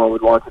one that everyone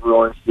would want to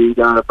go and see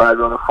down a bad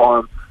run of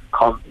form.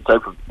 Confidence, I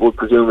would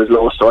presume, is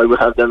low, so I would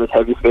have them as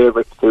heavy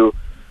favourites to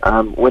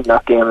win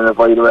that game and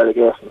avoid a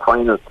relegation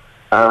final.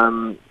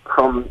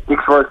 From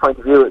Dicksboro's point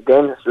of view,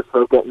 again, it's just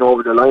about getting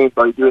over the line,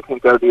 but I do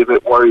think they'll be a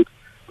bit worried.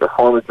 Their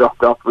form has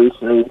dropped off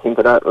recently. You think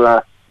of that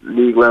last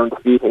league round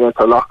defeat against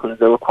O'Loughlin,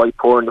 they were quite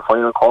poor in the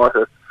final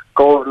quarter.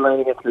 Go over the line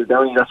against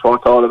Lisdowney, that's what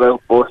it's all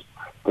about, but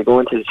they go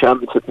into the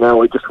championship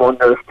now. I just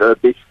wonder if they're a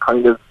bit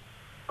kind of,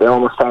 they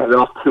almost started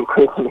off too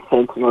quick in a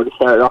sense. You know, they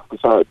started off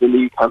the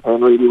league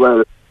campaign really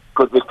well.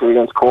 Good victory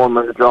against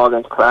Comer, the draw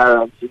against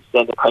Clara, and since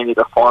then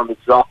the form has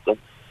dropped, and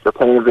they're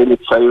playing a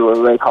village side who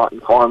are red hot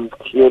in form.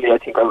 Clearly, I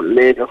think are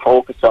laser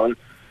focused on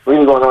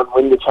really going on to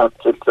win the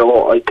championship.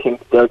 So I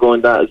think they're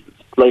going that as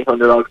slight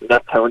underdogs in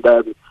that town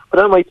derby.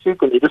 But that might suit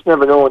them. You just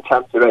never know in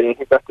championship already. I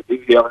think that's the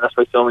beauty of it, and that's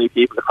why so many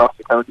people across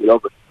the county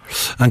love it.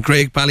 And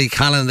Greg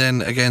Ballycallan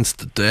then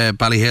against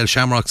Ballyhale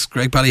Shamrocks.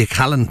 Greg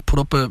Ballycallan put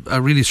up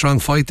a really strong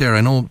fight there.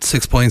 I know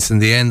 6 points in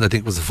the end, I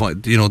think was the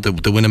fight,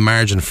 the winning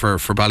margin for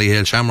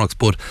Ballyhale Shamrocks.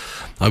 But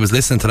I was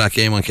listening to that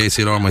game on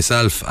KCLR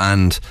myself,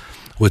 and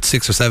with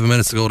 6 or 7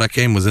 minutes to go, that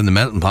game was in the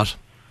melting pot.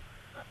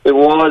 It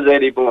was,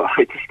 Eddie, but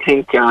I just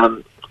think I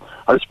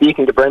was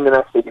speaking to Brendan,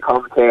 actually, the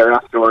commentator,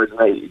 afterwards,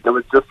 and there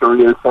was just a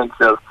real sense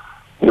of,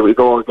 here we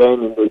go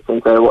again, and they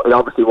think that it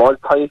obviously was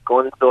tight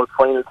going into those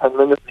final 10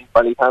 minutes. I think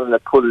Ballycallan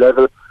had pulled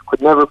level, could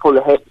never pull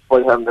ahead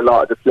despite having a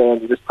lot of the play,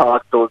 and you just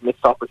thought those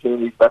missed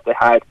opportunities that they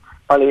had.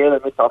 Ballyhale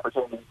had missed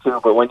opportunities too,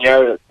 but when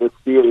you're the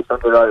serious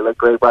underdog like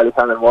Greg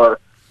Ballycallan were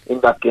in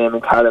that game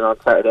in Callan on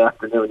Saturday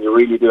afternoon, you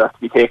really do have to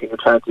be taking your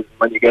chances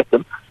when you get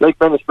them. Like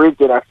Bennettsbridge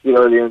did actually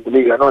earlier in the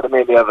league. I know they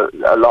maybe have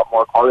a lot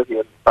more quality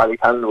than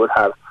Ballycallan would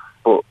have,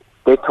 but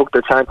they took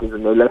their chances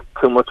and they left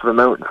too much of a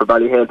mountain for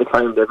Ballyhale to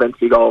climb. They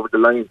eventually got over the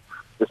line.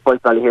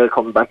 Despite Ballyhale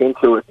coming back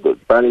into it,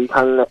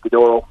 Ballycallan left the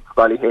door open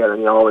for Ballyhale,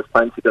 and you always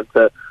fancied them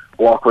to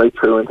walk right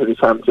through into the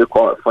championship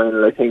quarter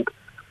final. I think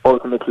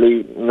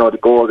ultimately, the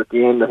goal at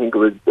the end, I think it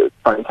was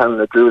Ballycallan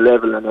that drew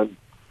level, and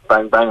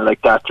then bang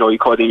like that, Joey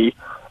Cuddy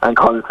and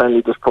Colin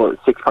Fennelly just put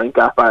a 6-point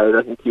gap out.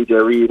 I think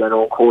TJ Reid and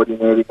Owen Cody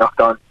nearly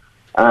knocked on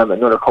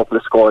another couple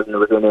of scores, and there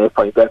was an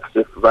 8-point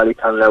deficit for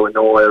Ballycallan out of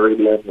nowhere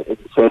really in the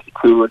space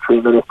of 2 or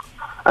 3 minutes.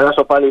 And that's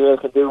what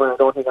Ballyhale can do, and I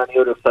don't think any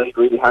other side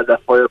really has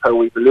that firepower.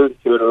 We've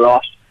alluded to it a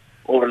lot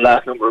over the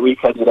last number of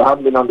weekends. They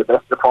haven't been on the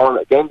best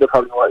performance. Again, they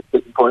probably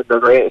didn't put in their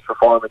greatest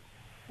performance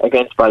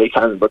against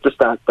Ballycallan, but just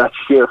that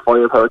sheer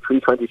firepower,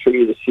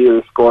 323 is a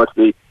serious score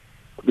to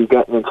be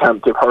getting in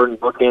championship hurling.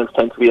 Both games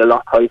tend to be a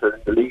lot tighter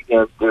than the league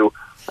games do,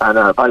 and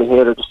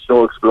Ballyhale are just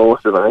so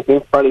explosive. And I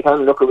think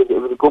Ballycallan, look, it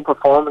was a good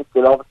performance.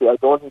 Still, obviously, I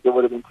don't think they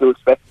would have been too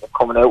expecting of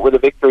coming out with a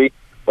victory.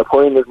 They're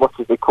putting as much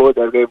as they could.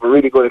 They gave a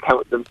really good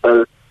account of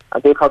themselves.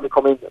 And they probably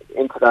come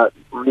into that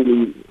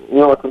really,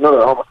 it's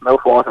another almost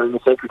mouthwater in the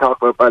sense we talk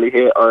about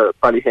Ballyhale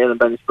and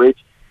Bennettsbridge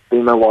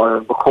being mouthwater,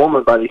 and Becombe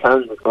and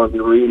Ballycallan is going to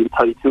be really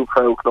tight. 2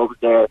 proud clubs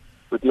there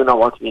who do not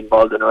want to be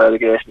involved in a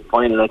relegation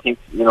final. I think,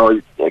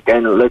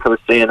 again, like I was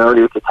saying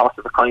earlier, it's a toss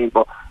of a kind,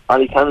 but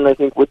Ballycallan, I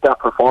think, with that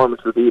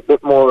performance will be a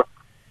bit more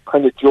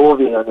kind of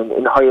jovial and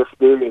in higher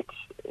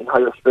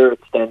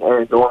spirits than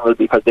Aaron Donald,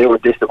 because they were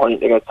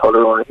disappointed against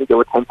Tullaroan. I think they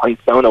were 10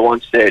 points down at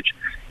one stage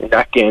in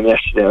that game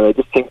yesterday. I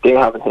just think they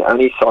haven't hit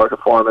any sort of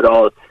form at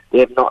all. They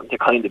have nothing to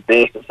kind of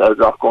base themselves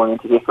off going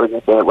into this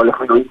and say, well, if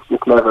we reach this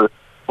level,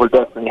 we'll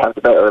definitely have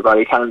the better of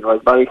Ballycallan.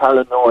 Whereas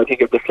Ballycallan, no, I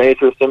think if they play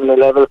to a similar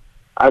level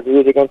as it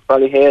is against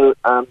Ballyhale,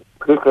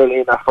 particularly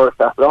in that first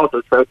half, but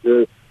also throughout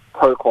the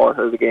third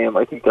quarter of the game,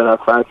 I think they'll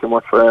have far too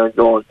much for Aaron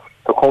Jones.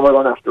 So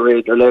Cumberland have to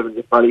raise their levels.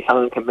 If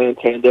Ballycallan can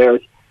maintain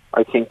theirs,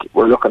 I think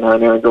we're looking at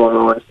an Aaron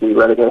Jones to the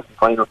relegation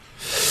final.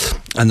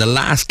 And the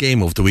last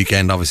game of the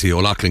weekend, obviously,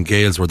 O'Loughlin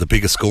Gales were the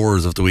biggest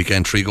scorers of the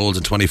weekend, 3 goals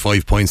and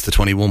 25 points to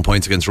 21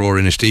 points against Rower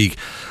Inistioge.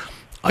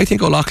 I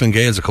think O'Loughlin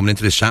Gales are coming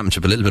into this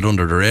championship a little bit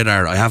under the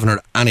radar. I haven't heard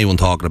anyone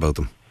talking about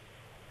them.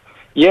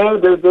 Yeah, I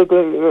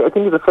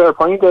think it's a fair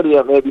point there.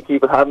 Yeah, maybe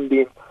people haven't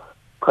been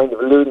kind of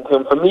alluding to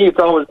them. For me, it's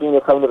always been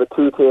a kind of a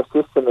 2-tier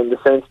system in the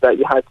sense that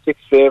you had 6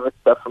 favourites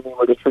that for me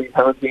were the 3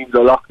 town teams,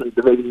 O'Loughlin,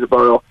 Divisions of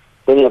Borough.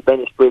 Then you have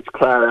Bennettsbridge,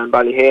 Clara and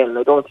Ballyhale, and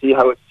I don't see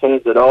how it's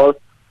changed at all.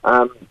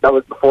 That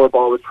was before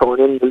ball was thrown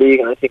in the league,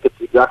 and I think it's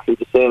exactly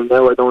the same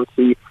now. I don't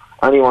see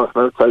anyone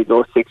from outside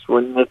those 6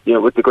 winning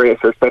it, with the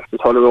greatest respect to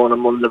Tullaroan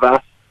and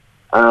Mullinavas.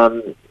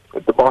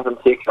 The bottom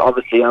 6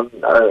 obviously are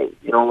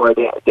where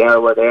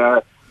they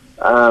are.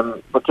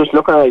 But just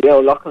looking at it,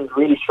 O'Loughlin's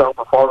really strong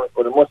performance,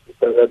 but it must be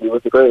said that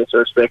with the greatest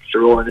respect to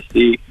Rowan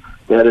Inistioge,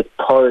 they had a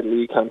third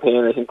league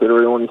campaign. I think they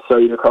were the only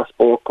side across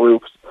both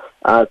groups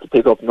to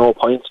pick up no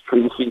points,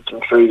 3 defeats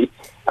and 3,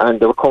 and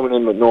they were coming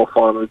in with no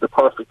form. It was the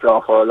perfect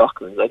draw for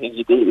O'Loughlin. I think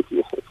you did, if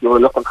you were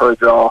looking for a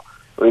draw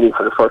really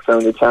for the first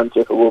round of the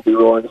championship, it would be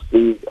Rowan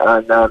Inistioge.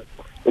 And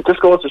it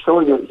just goes to show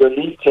your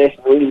league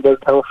chasing really does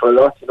count for a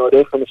lot.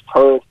 They finished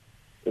third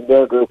in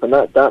their group, and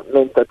that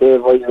meant that they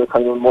avoided a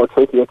kind of more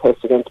trickier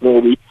test against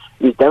maybe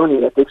East Downey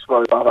that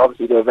Dixmore got.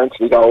 Obviously they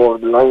eventually got over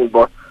the line,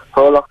 but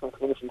for O'Loughlin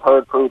finishing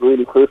third proved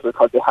really crucial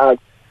because they had,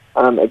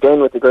 again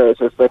with the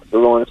greatest respect to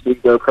Rowan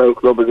Inistioge, they're a proud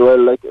club as well,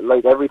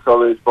 like every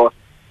club is, but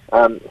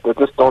they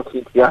just don't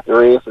seem to be at the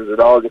races at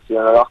all this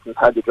year. O'Loughlin's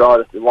had the draw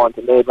that they want,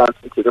 and they advance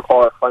into the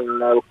quarter final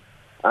now,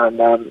 and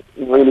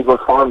in really good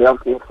form. They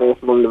obviously face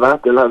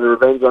Mullinavas. They'll have a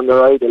revenge on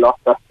their eye. They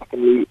lost that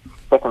second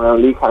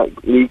round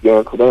league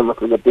game to them, which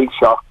was a big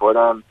shock, but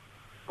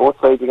both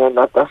sides again,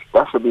 that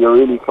should be a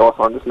really close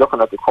one. Just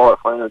looking at the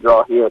quarter final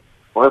draw here,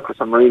 we're in for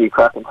some really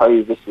cracking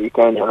ties this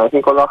weekend, and I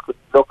think O'Loughlin,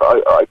 look,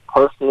 I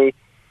personally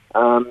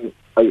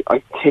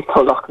I take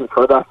O'Loughlin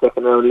for that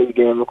second round league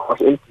game. Of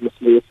course,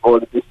 infamously, it's for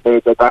at this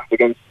stage I backed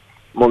against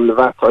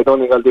Mullinavatt, so I don't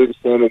think I'll do the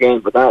same again,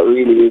 but that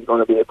really is going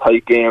to be a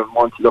tight game,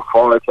 one to look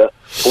forward to.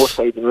 Both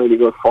sides in really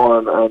good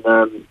form,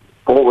 and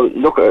but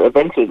look,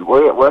 eventually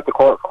we're at the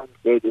quarter-final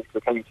stage of the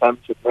Kilkenny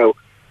Championship now.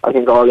 I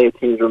think all 8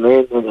 teams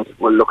remaining in it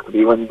will look to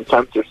be winning the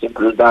championship,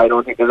 simple as that. I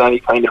don't think there's any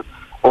kind of,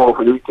 if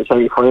we reach the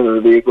semi-final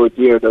it'll be a good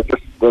year. They'll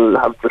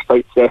have their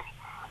sights set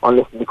on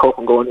lifting the cup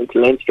and going into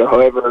Leinster.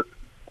 However,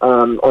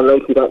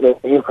 unlikely that may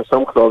be for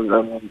some clubs,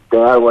 and they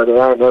are where they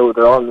are now.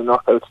 They're all in the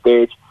knockout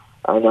stage,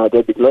 and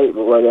they'll be delighted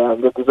with where they are,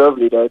 and they're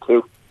deservedly there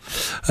too.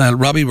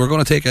 Robbie, we're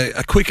going to take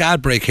a quick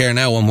ad break here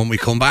now, and when we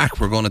come back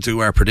we're going to do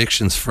our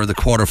predictions for the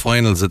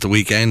quarter-finals at the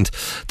weekend.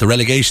 The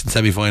relegation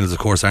semi-finals of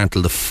course aren't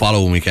till the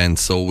following weekend,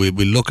 so we'll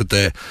look at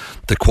the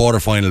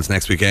quarter-finals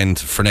next weekend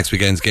for next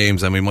weekend's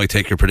games, and we might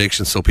take your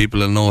predictions so people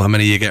will know how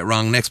many you get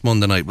wrong next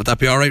Monday night. Would that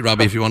be alright,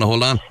 Robbie, if you want to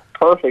hold on?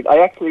 Perfect. I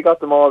actually got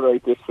them all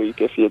right this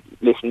week if you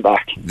listen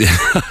back.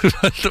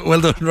 Well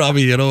done,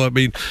 Robbie. You know, I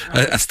mean,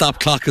 a stop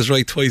clock is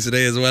right twice a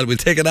day as well. We'll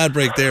take an ad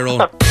break there,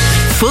 Owen.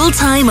 Full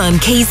time on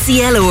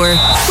KCLR,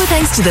 with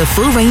thanks to the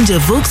full range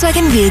of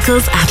Volkswagen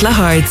vehicles at La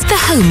Hartz, the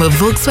home of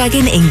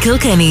Volkswagen in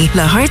Kilkenny.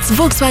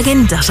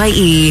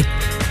 lahartzvolkswagen.ie.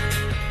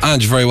 And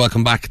you're very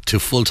welcome back to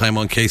Full Time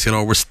on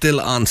KCLR. We're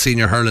still on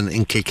senior hurling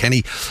in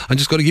Kilkenny. I'm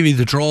just going to give you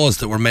the draws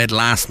that were made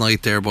last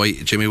night there by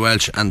Jimmy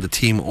Welch and the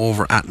team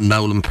over at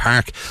Nowlan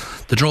Park.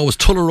 The draw was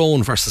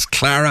Tullaroan versus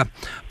Clara.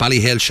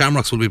 Ballyhale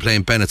Shamrocks will be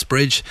playing Bennett's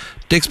Bridge.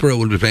 Dixborough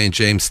will be playing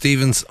James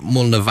Stephens.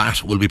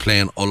 Mullinavatt will be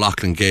playing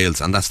O'Loughlin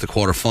Gales, and that's the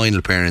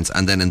quarter-final pairings.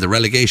 And then in the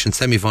relegation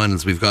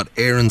semi-finals we've got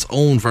Aaron's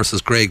Own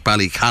versus Greg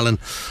Ballycallan,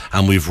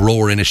 and we've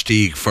Rower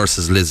Inishtig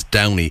versus Liz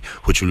Downey,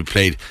 which will be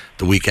played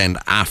the weekend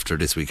after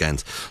this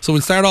weekend. So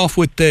we'll start off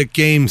with the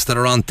games that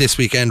are on this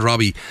weekend,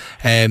 Robbie.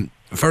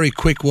 Very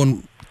quick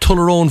one.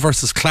 Tullaroan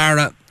versus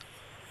Clara.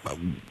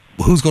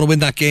 Who's going to win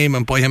that game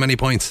and by how many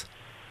points?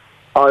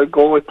 I'll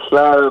go with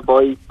Clara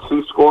by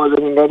 2 scores. I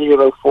think only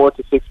about 4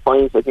 to 6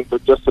 points. I think they're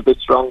just a bit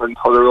stronger than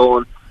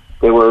Tullaroan.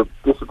 They were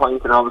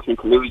disappointing obviously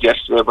to lose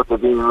yesterday, but they've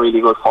been in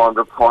really good form.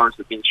 Their performance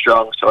has been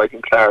strong, so I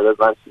think Clara will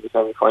advance to the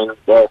semi-finals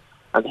there,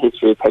 and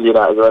history will tell you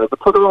that as well. But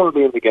Tullaroan will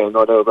be in the game,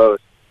 no doubt about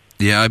it.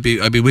 Yeah, I'd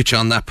be with you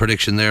on that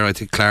prediction there. I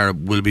think Clara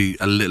will be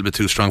a little bit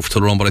too strong for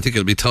Tullaroan, but I think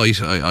it'll be tight.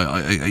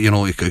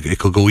 It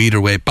could go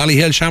either way.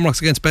 Ballyhale Shamrocks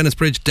against Bennett's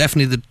Bridge,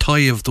 definitely the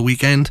tie of the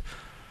weekend.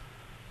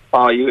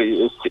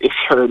 If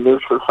you're a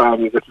neutral fan,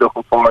 you're just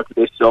looking forward to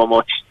this so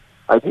much.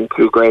 I think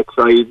two great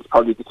sides,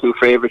 probably the two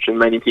favourites in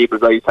many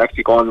people's eyes,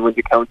 actually going to win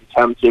the county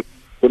championship.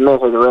 They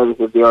met at a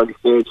relatively early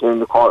stage in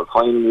the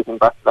quarter-final. You think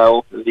back to that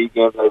Open League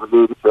game, they've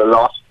alluded to a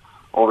lot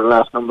over the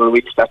last number of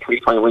weeks. That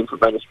 3-point win for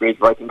Bennett's Bridge,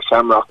 but I think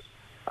Shamrocks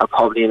are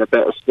probably in a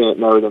better state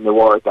now than they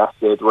were at that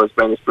stage, whereas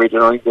Bennett's Bridge, I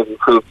don't think they've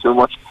improved too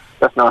much.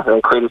 That's not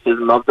a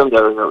criticism of them.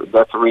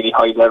 That's a really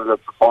high level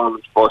of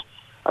performance, but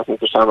I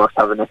think the Shamrocks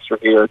have an extra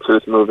gear or two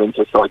to move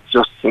into, so I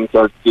just think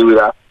they'll do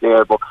that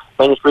there. But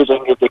Bennett's Bridge, I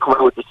think if they come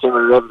out with a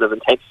similar level of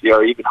intensity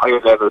or even higher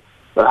level,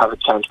 they'll have a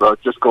chance. But I'll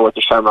just go with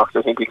the Shamrocks.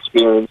 I think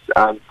experience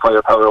and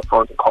firepower up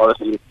front and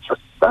quality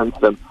just stand to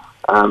them.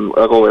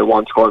 I'll go with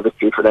 1-score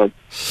victory for them.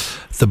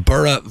 The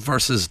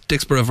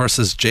Dixborough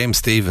versus James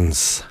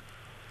Stephens.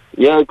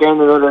 Yeah, again,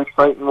 another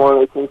exciting one.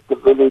 I think the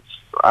Village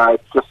are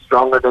just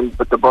stronger than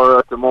the Borough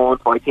at the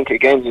moment. But I think,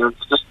 again,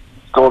 it's just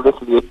so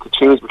difficult to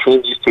choose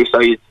between these two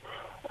sides.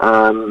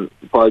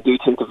 But I do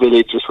think the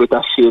Village, just with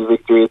that Shield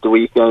victory at the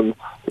weekend,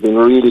 have been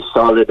really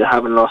solid. They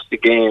haven't lost a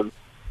game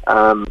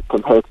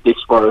compared to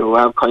Dixborough, who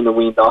have kind of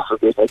weaned off a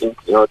bit. I think,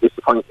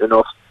 disappointed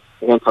enough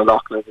against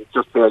O'Loughlin. It's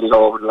just barely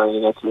go over the line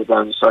against Liz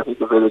Downey. So I think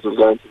the Village will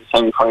go into the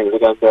semi-final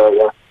again there,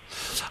 yeah.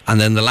 And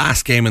then the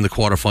last game in the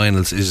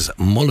quarterfinals is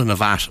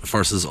Mullinavatt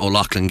versus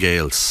O'Loughlin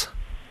Gales.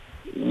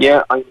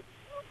 Yeah, I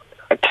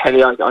tell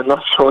you, I'm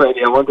not sure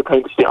any. I want to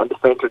kind of sit on the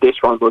fence of this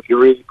one, but if you're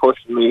really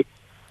pushing me,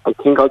 I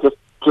think I'll just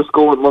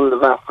go with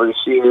Mullinavatt for this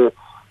year.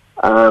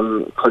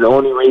 For the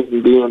only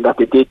reason being that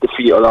they did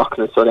defeat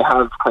O'Loughlin, so they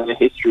have kind of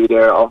history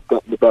there of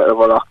getting the better of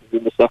O'Loughlin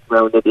in the second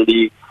round of the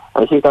league.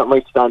 And I think that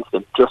might stand to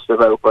them just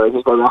about. But I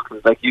think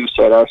O'Loughlin, like you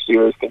said, are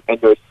serious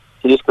contenders.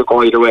 So this could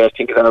go either way. I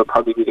think that'll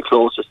probably be the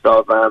closest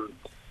of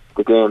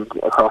the game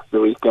across the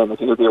weekend. I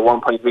think it'll be a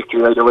 1-point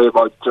victory either way, but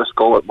I'll just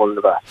go with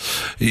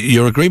Mullinavatt.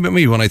 You're agreeing with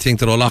me when I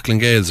think that O'Loughlin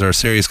Gales are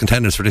serious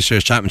contenders for this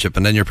year's championship,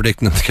 and then you're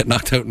predicting them to get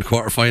knocked out in the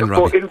quarter-final,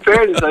 Robbie. But in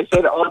fairness, I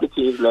said all the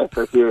teams left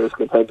are serious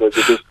contenders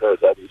at this stage,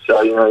 Eddie.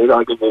 So, you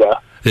gotta give me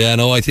that. Yeah,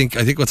 no, I think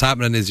what's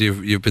happening is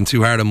you've been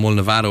too hard on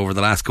Mullinavatt over the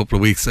last couple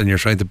of weeks, and you're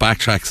trying to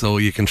backtrack so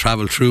you can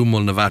travel through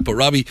Mullinavatt. But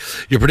Robbie,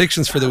 your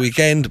predictions for the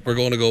weekend, we're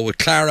going to go with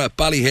Clara,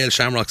 Ballyhale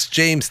Shamrocks,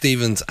 James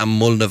Stephens and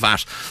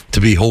Mullinavatt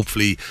to be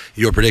hopefully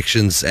your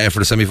predictions for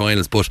the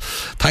semi-finals. But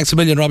thanks a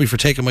million, Robbie, for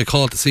taking my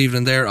call this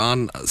evening there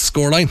on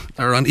Scoreline,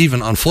 or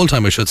on Full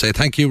Time, I should say.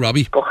 Thank you,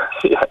 Robbie.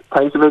 Yeah.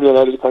 Thanks a million,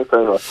 Eddie. Thanks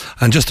very much.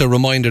 And just a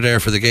reminder there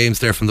for the games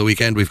there from the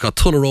weekend, we've got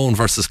Tullaroan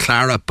versus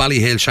Clara,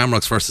 Ballyhale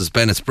Shamrocks versus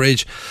Bennett's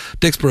Bridge,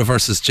 Dixborough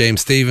versus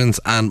James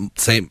Stephens, and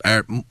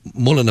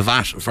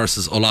Mullinavat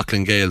versus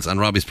O'Loughlin Gales. And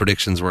Robbie's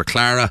predictions were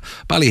Clara,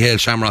 Ballyhale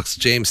Shamrocks,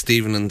 James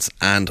Stephens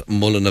and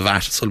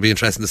Mullinavat. So it'll be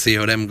interesting to see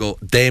how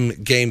them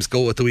games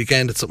go at the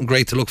weekend. It's something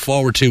great to look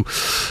forward to.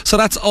 So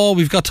that's all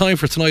we've got time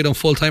for tonight on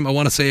Full Time. I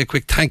want to say a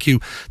quick thank you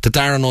to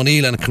Darren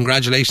O'Neill and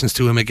congratulations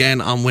to him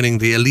again on winning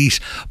the elite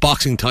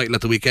boxing title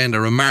at the weekend. A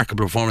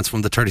remarkable performance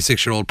from the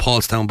 36-year-old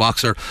Paulstown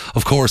boxer.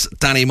 Of course,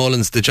 Danny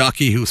Mullins, the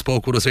jockey who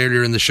spoke with us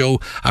earlier in the show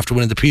after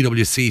winning the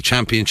PWC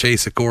Champion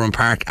Chase at Gorham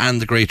Park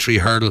and the Great Tree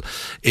Hurdle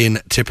in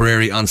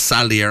Tipperary on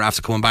Saturday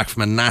after coming back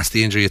from a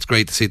nasty injury. It's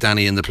great to see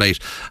Danny in the plate.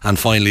 And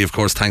finally, of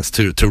course, thanks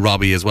to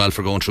Robbie as well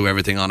for going through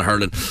everything on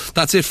hurling.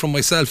 That's it from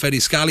myself, Eddie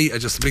Scally.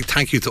 Just a big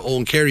thank you to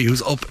Owen Carey,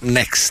 who's up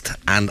next,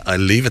 and I'll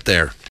leave it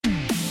there.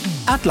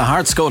 At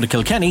Lahart Skoda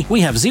Kilkenny,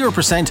 we have 0%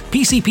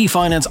 PCP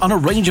finance on a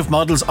range of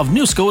models of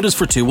new Skodas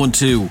for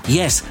 212.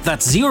 Yes,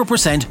 that's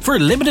 0% for a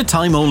limited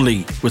time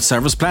only. With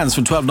service plans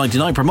from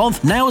 $12.99 per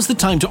month, now is the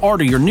time to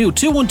order your new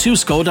 212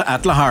 Skoda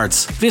at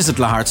Lahart's. Visit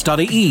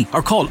laharts.ie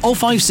or call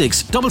 056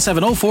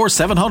 7704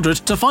 700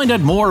 to find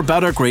out more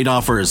about our great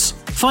offers.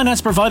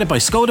 Finance provided by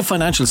Skoda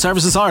Financial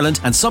Services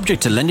Ireland and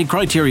subject to lending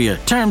criteria.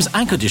 Terms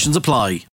and conditions apply.